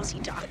just a lousy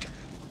doctor.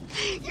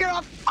 You're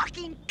a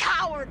fucking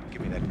coward!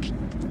 Give me that key.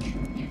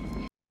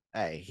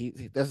 Hey,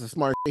 that's a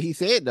smart shit he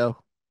said, though.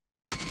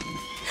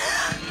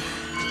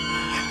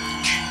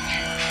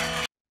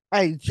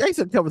 Hey,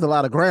 Jason covers a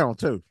lot of ground,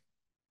 too.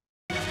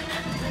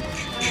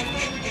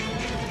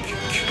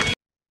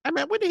 Hey,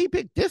 man, when did he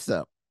pick this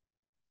up?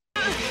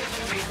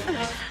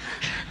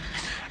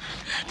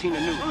 Tina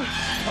knew. What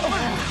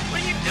are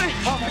you doing?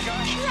 Oh, my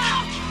gosh.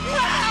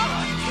 No!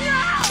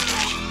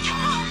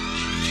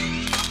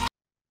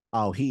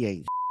 Oh, he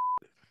ain't.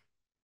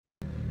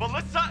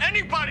 Melissa,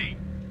 anybody!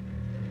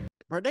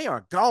 Bro, they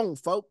are gone,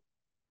 folk.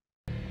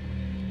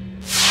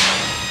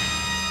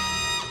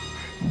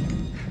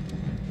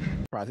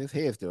 Probably his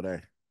head's still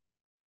there.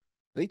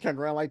 He turned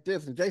around like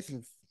this, and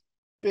Jason's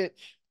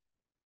bitch.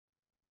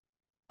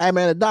 Hey,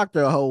 man, the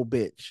doctor a whole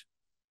bitch.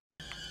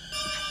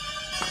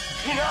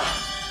 Tina!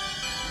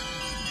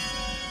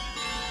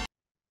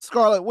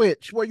 Scarlet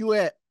Witch, where you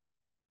at?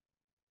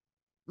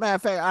 Matter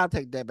of fact, I'll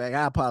take that back.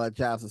 I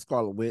apologize to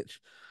Scarlet Witch.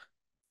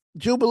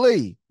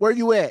 Jubilee, where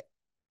you at?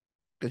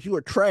 Because you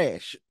were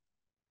trash.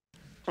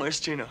 Where's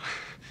Tina?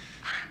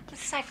 The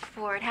psych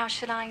ward. How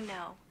should I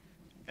know?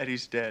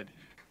 Eddie's dead.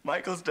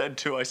 Michael's dead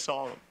too. I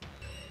saw him.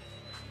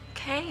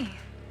 Okay.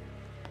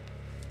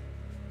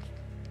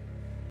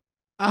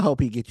 I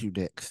hope he gets you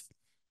next.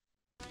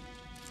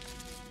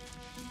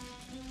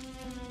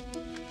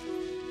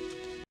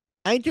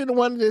 Ain't you the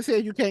one that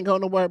said you can't go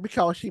nowhere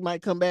because she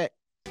might come back?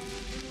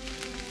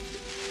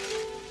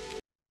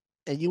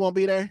 And you won't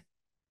be there?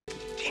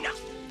 Tina,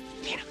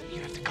 you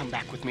have to come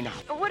back with me now.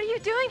 What are you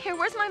doing here?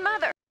 Where's my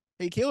mother?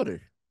 He killed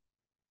her.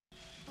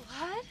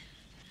 Blood?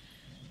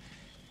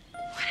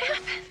 What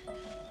happened?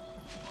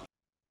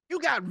 You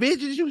got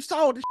visions. You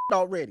saw this shit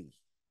already.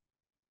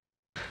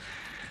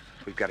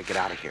 We've got to get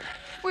out of here.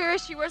 Where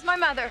is she? Where's my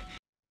mother?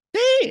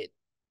 Dead.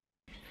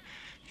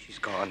 She's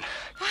gone.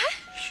 What?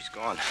 She's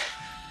gone.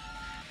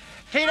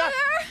 Tina! Mother?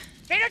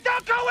 Tina,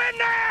 don't go in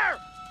there!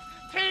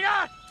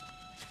 Tina!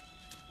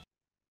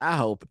 I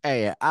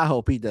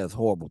hope he does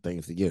horrible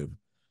things to you.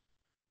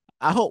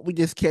 I hope we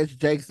just catch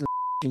Jason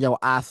in your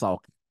eye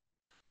socket.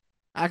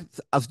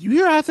 You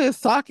hear how I said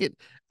socket?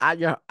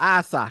 Your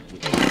eye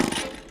socket.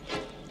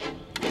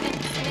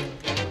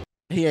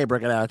 He ain't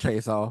breaking out a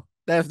chainsaw.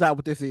 That's not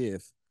what this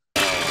is.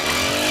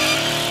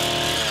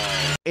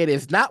 It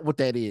is not what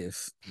that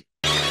is.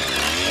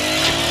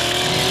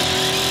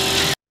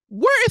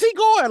 Where is he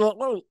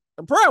going?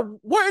 Bro,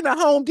 where in the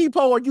Home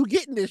Depot are you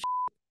getting this shit?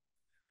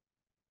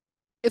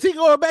 Is he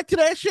going back to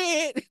that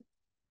shed?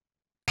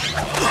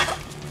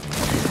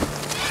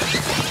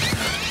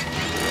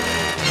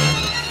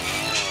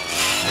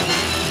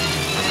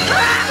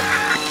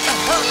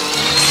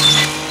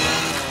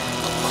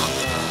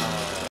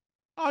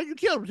 Oh, you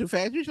killed him too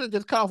fast. You should have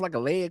just cut off like a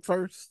leg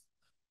first,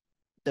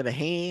 then a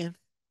hand,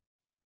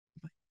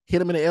 hit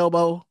him in the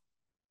elbow,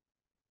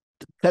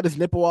 cut his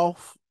nipple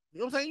off. You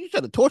know what I'm saying? You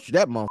should have tortured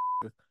that motherfucker.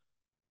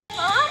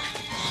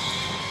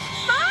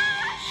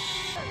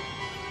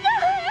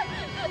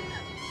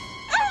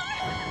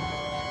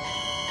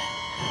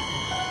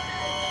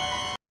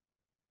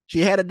 She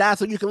had to die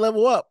so you can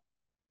level up.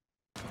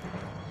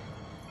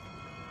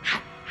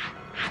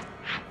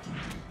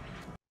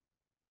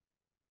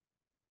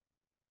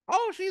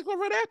 Oh, she's gonna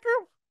run after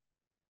him?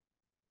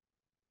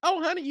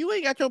 Oh, honey, you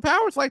ain't got your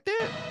powers like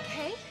that.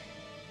 Kate?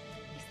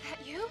 Is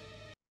that you?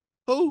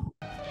 Who?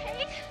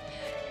 Kate?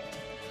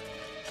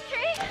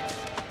 Kate?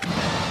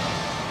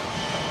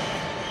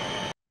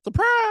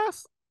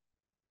 Surprise!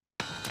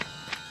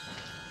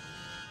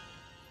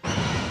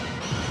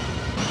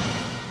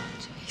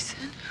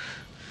 Jason?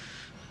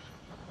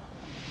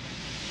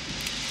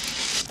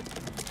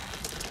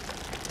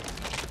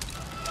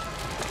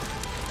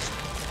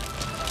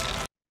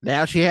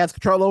 Now she has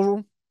control over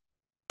him.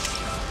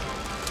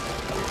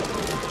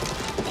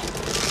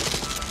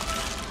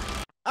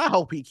 I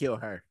hope he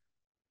killed her.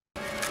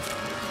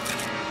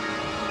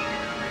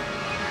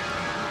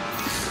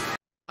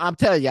 I'm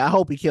telling you, I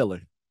hope he killed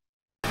her.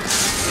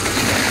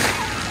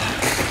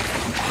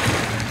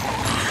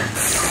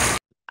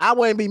 I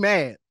wouldn't be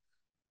mad.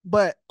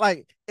 But,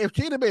 like, if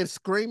she'd have been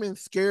screaming,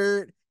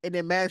 scared, and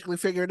then magically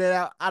figured it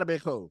out, I'd have been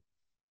cool.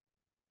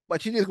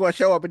 But she just going to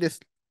show up and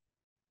just...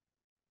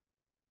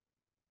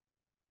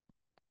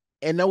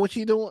 and know what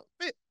she doing?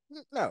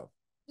 No.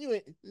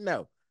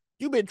 No.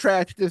 You've been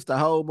trashed this the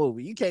whole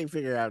movie. You can't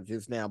figure it out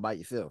just now by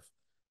yourself.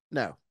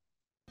 No.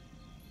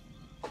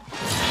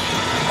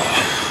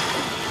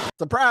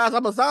 Surprise,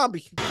 I'm a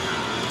zombie.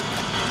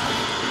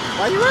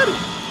 Why you ready?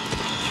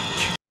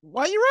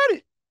 Why you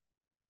ready?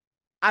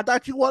 I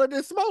thought you wanted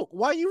to smoke.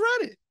 Why you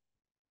ready?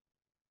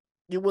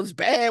 It was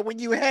bad when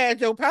you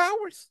had your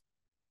powers.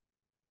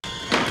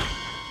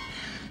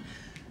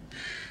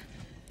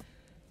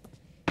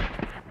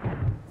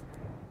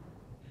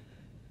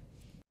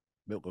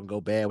 Milk gonna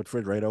go bad with the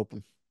refrigerator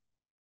open.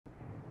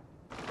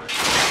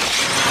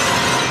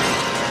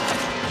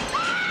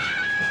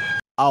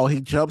 Oh, he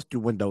jumps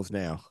through windows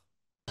now.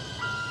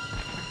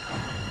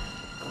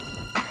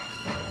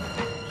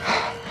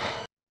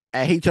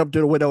 And he jumped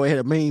through the window and hit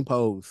a mean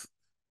pose.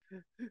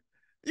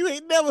 You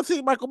ain't never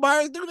seen Michael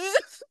Myers do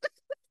this?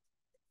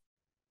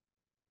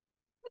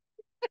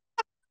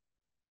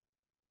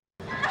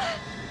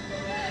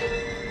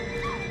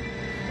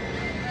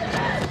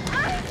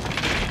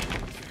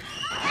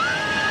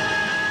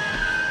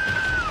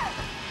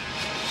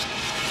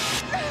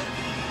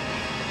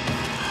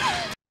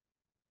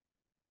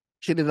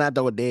 She did not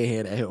throw a dead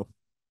hand at him.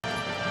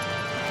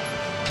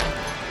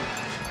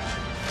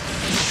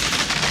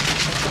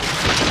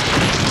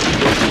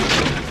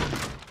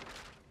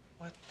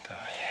 What the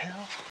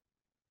hell?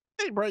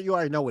 Hey, bro, you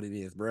already know what it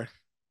is, bro.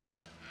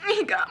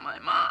 He got my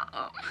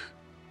mom.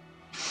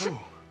 Who?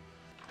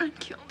 I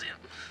killed him.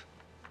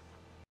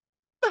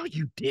 No,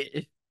 you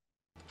didn't.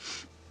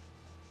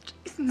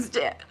 Jason's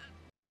dead.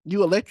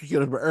 You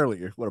electrocuted him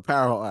earlier with a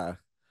powerful eye.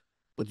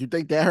 But you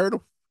think that hurt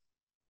him?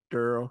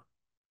 Girl.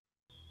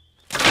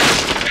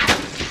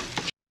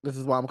 This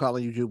is why I'm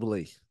calling you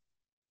Jubilee.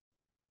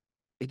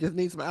 It just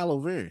needs some aloe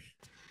vera.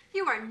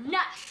 You are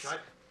nuts. Shut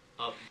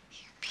up.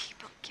 You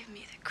people give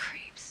me the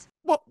creeps.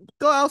 Well,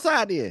 go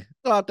outside then.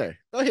 Go out there.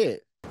 Go ahead.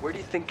 Where do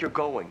you think you're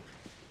going?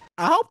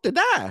 I hope to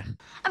die.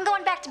 I'm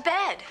going back to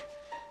bed.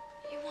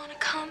 You want to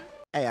come?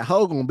 Hey, a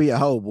hoe gonna be a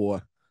hoe,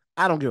 boy.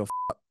 I don't give a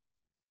fuck.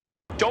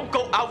 Don't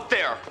go out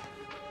there.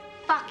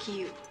 Fuck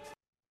you.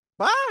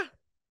 Bye.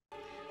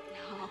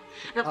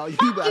 No, Oh, you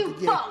fuck about you to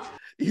get. both.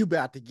 You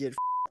about to get.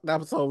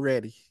 I'm so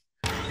ready.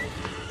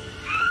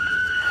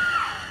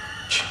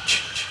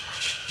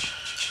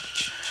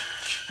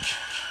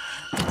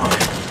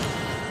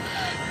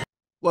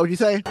 What would you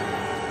say?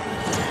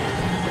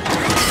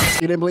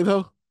 You didn't believe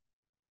who?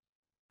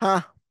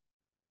 Huh?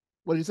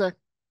 What did you say?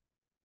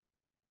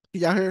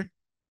 You y'all hear?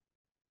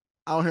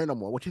 I don't hear no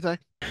more. What you say?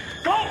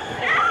 Go!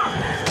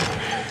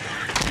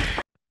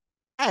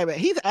 Hey, man,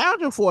 he's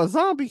out for a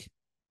zombie.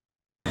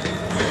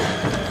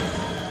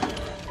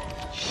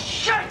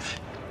 Shit!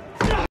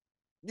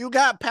 You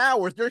got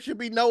powers. There should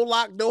be no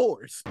locked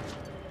doors.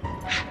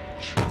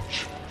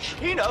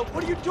 Tina,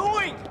 what are you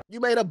doing?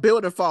 You made a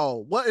building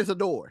fall. What is a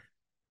door?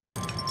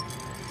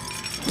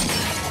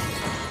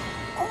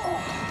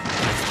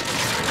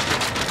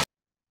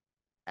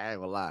 I ain't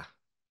gonna lie.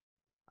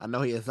 I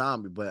know he a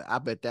zombie, but I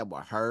bet that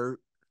would hurt.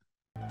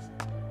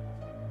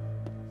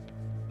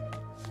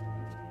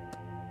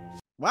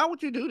 Why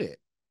would you do that?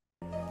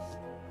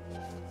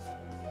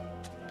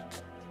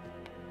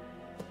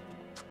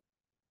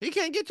 He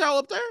can't get y'all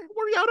up there.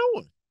 What are y'all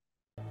doing?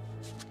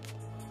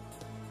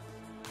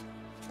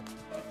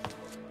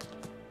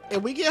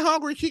 If we get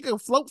hungry, she can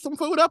float some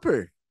food up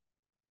here.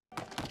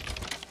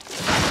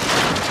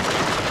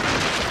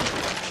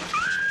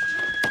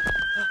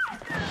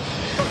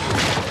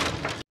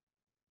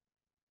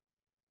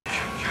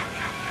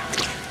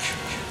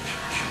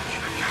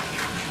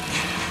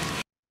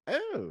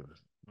 Oh.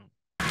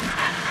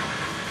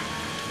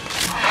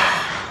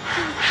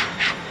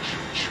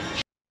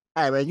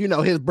 Hey, man, you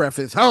know his breath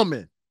is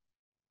humming.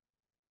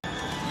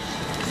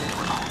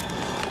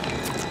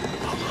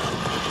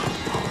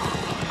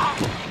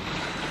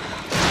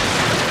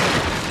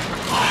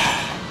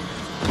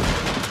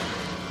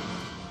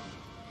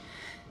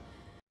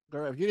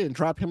 Girl, if you didn't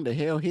drop him to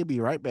hell, he'll be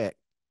right back.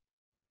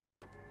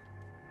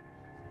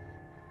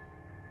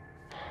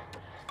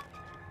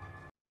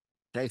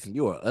 Jason,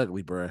 you are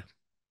ugly, bruh.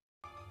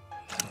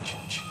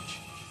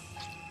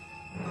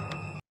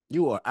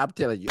 You are, I'm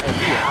telling you, hey,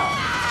 you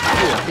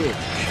are a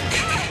bitch.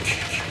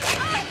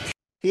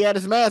 He had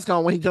his mask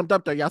on when he jumped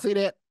up there. Y'all see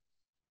that?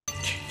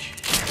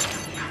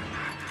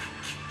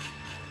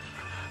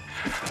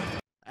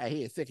 Hey,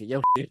 he is sick of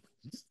your shit.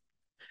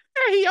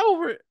 Hey, he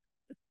over it.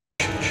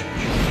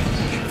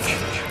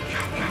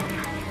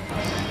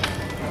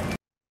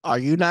 Are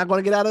you not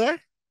going to get out of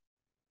there?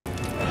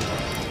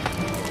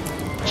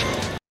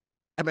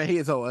 I mean, he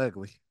is so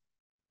ugly.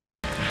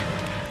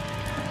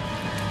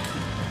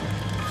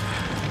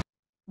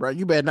 Bro,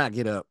 you better not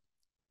get up.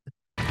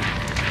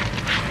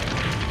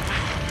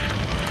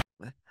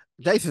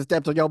 Jason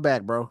stepped on your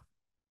back, bro.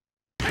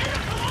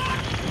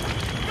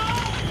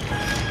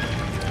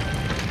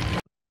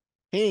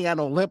 He ain't got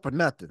no lip or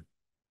nothing.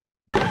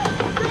 You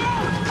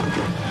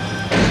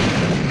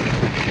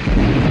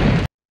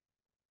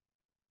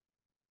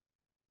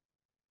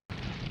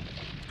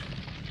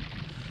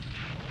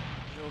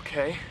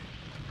okay?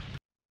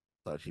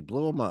 So she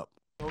blew him up.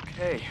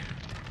 Okay.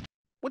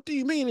 What do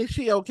you mean, is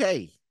she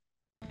okay?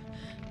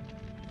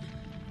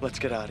 Let's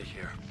get out of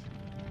here.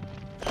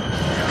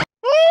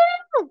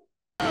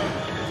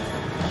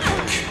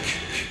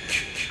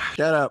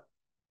 Shut up.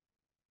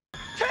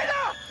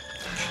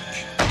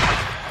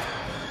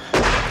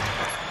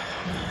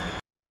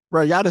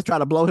 Bro, y'all just try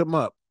to blow him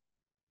up.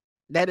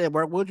 That didn't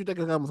work. What do you think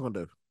his gun was going to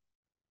do?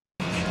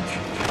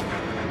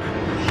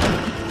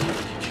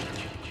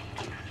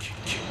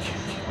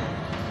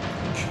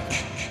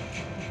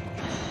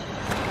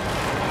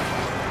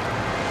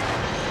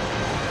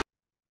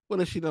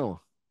 What is she doing?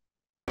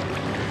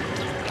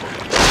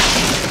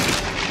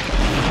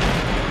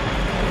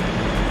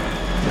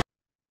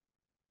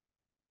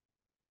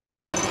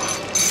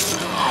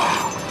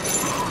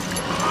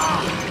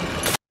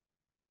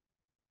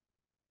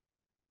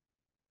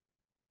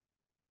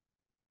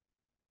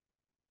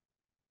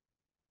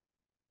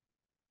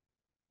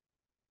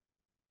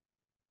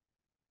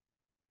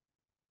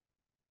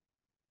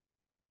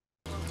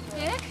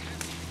 Nick?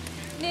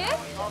 Nick?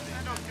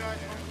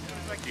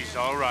 He's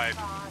all right.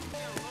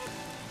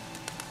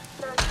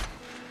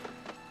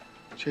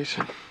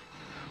 Jason.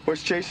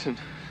 Where's Jason?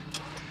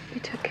 We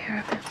took care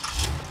of him.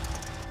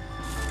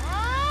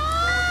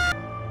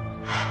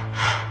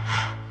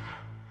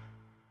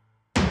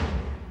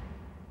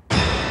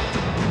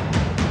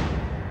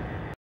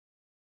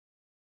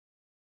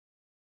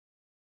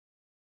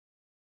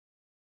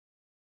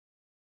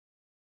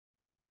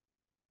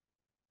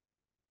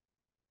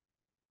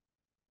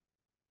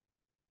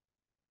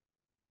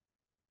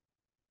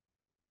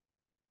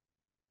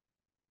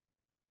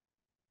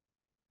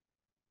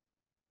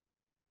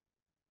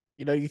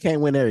 You know, you can't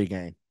win every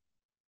game.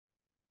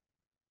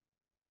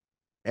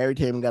 Every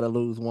team got to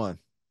lose one.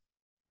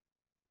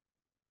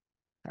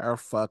 Her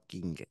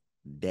fucking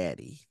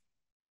daddy.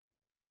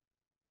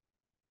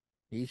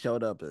 He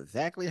showed up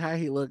exactly how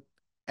he looked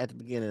at the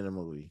beginning of the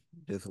movie.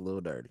 Just a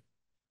little dirty.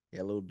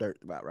 Yeah, a little dirt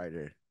about right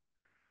there.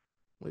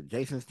 With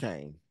Jason's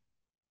chain.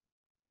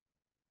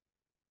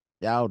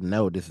 Y'all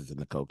know this is in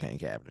the cocaine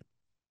cabinet.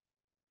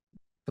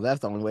 Because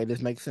that's the only way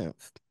this makes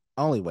sense.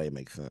 Only way it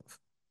makes sense.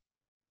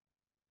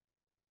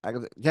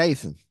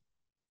 Jason,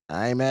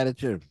 I ain't mad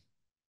at you.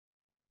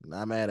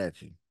 Not mad at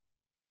you.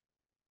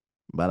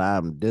 But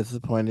I'm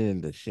disappointed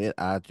in the shit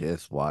I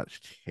just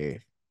watched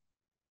here.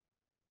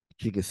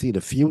 She can see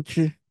the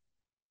future.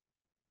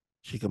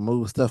 She can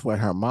move stuff with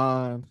her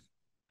mind.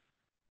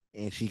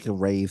 And she can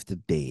raise the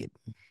dead.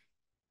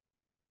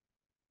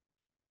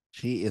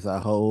 She is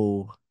a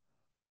whole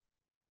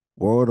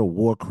World of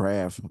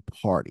Warcraft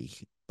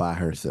party by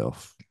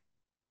herself.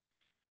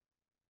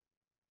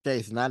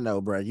 Jason, I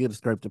know, bro. You'd have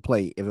scraped the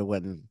plate if it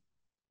wasn't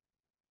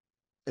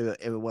for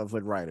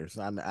the writers.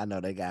 I know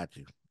they got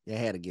you. They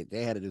had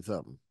to do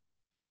something.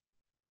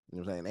 You know what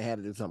I'm saying? They had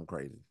to do something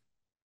crazy.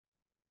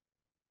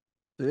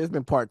 So there's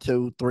been part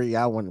 2, 3.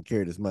 I wouldn't have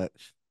cared as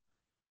much.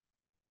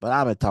 But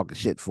I've been talking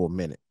shit for a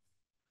minute.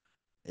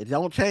 It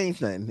don't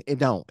change nothing. It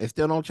don't. It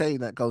still don't change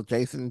nothing because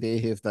Jason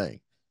did his thing.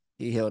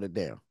 He held it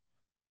down.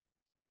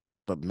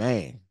 But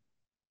man,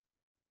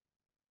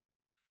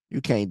 you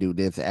can't do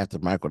this after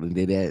Michael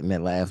did that in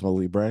that last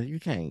movie, bro. You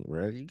can't,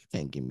 bro. You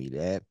can't give me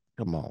that.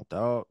 Come on,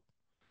 dog.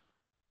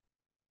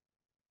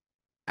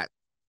 I,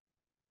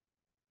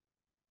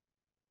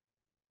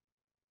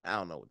 I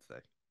don't know what to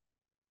say.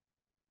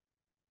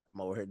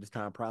 I'm over here just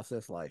trying to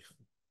process life.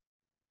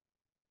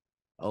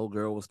 Old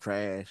girl was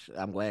trash.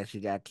 I'm glad she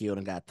got killed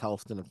and got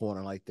tossed in the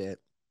corner like that.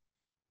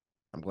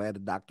 I'm glad the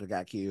doctor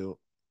got killed.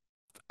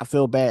 I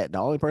feel bad. The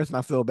only person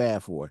I feel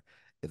bad for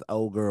is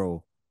old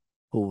girl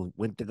who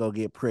went to go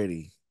get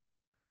pretty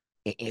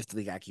and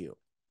instantly got killed.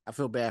 I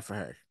feel bad for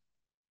her.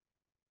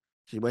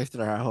 She wasted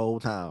her whole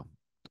time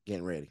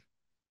getting ready.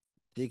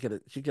 She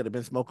could have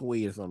been smoking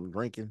weed or something,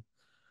 drinking.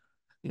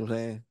 You know what I'm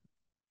saying?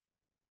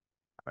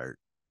 Or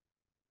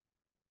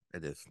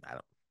it just I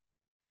don't.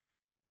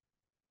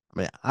 I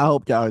mean, I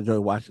hope y'all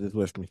enjoy watching this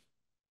with me.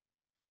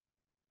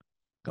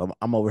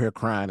 I'm over here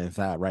crying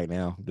inside right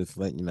now. Just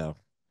letting you know.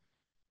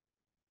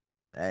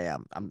 Hey,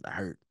 I'm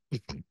hurt.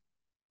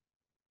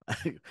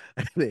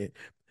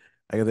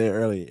 Like I said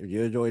earlier, if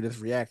you enjoyed this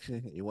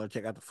reaction and you want to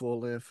check out the full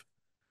length,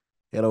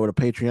 head over to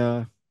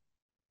Patreon.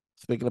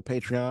 Speaking of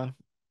Patreon, I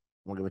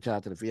want to give a shout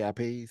out to the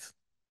VIPs.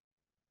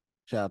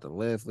 Shout out to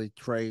Leslie,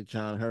 Trey,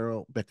 John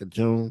Harold, Becca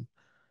June,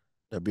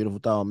 their beautiful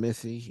dog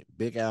Missy,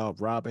 Big Al,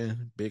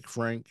 Robin, Big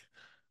Frank,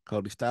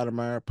 Cody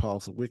Stoudemire, Paul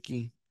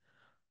Sawicki,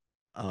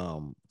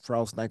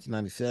 Frost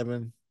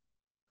 1997,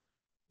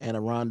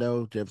 Anna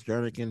Rondo, Jeff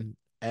Jernigan,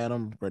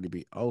 Adam, Brady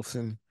B.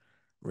 Olson,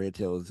 Red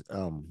Tail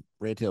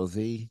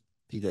Z,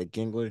 TJ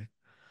Gingler,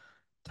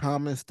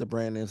 Thomas, the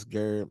Brandons,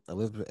 Garrett,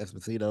 Elizabeth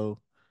Esposito,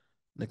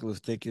 Nicholas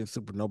Jenkins,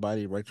 Super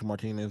Nobody, Rachel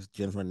Martinez,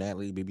 Jennifer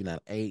Natalie,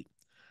 BB98,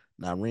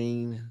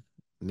 Nareen,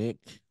 Nick,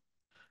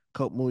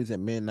 Cope Movies at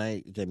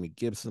Midnight, Jamie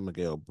Gibson,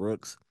 Miguel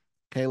Brooks,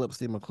 Caleb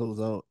Stephen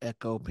Cluzo,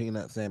 Echo,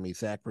 Peanut, Sammy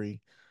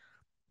Zachary,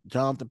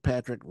 Jonathan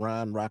Patrick,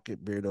 Ron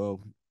Rocket,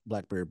 Beardo,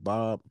 Blackbeard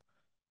Bob,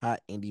 Hot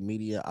Indie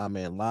Media,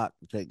 Ahmed Locke,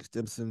 Jake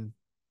Stimson,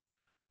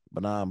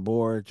 Banan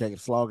Boer, Jake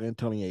Flogan,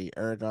 Tony A.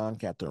 Aragon,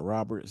 Captain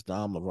Roberts,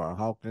 Dom LeVar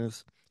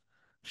Hawkins,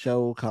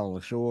 Show, Colin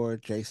LaShore,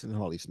 Jason,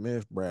 Holly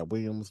Smith, Brad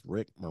Williams,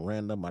 Rick,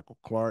 Miranda, Michael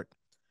Clark,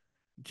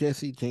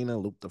 Jesse, Gina,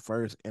 Luke the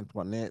First,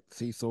 Antoinette,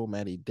 Cecil,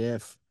 Maddie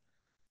Deff,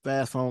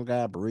 Fast Phone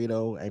Guy,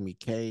 Burrito, Amy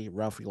K,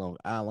 Ralphie Long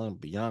Island,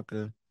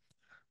 Bianca,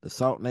 The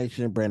Salt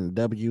Nation, Brandon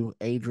W,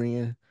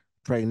 Adrian,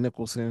 Trey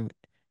Nicholson,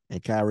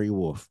 and Kyrie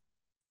Wolf.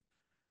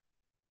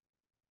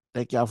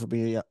 Thank y'all for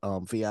being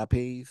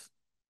VIPs.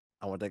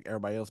 I want to thank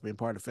everybody else being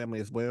part of the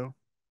family as well.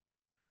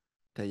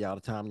 Tell y'all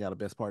the time, y'all the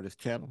best part of this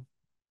channel.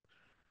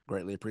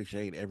 Greatly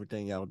appreciate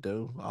everything y'all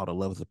do, all the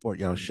love and support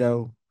y'all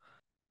show.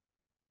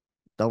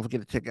 Don't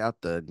forget to check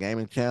out the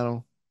gaming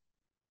channel.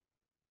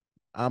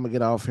 I'm gonna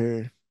get off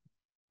here.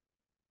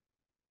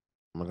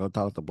 I'm gonna go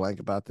talk to Blank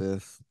about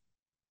this.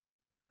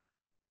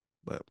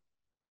 But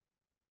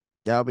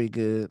y'all be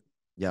good.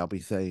 Y'all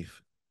be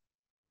safe.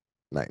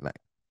 Night night.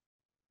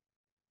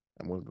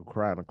 I'm gonna go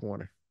cry in the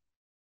corner.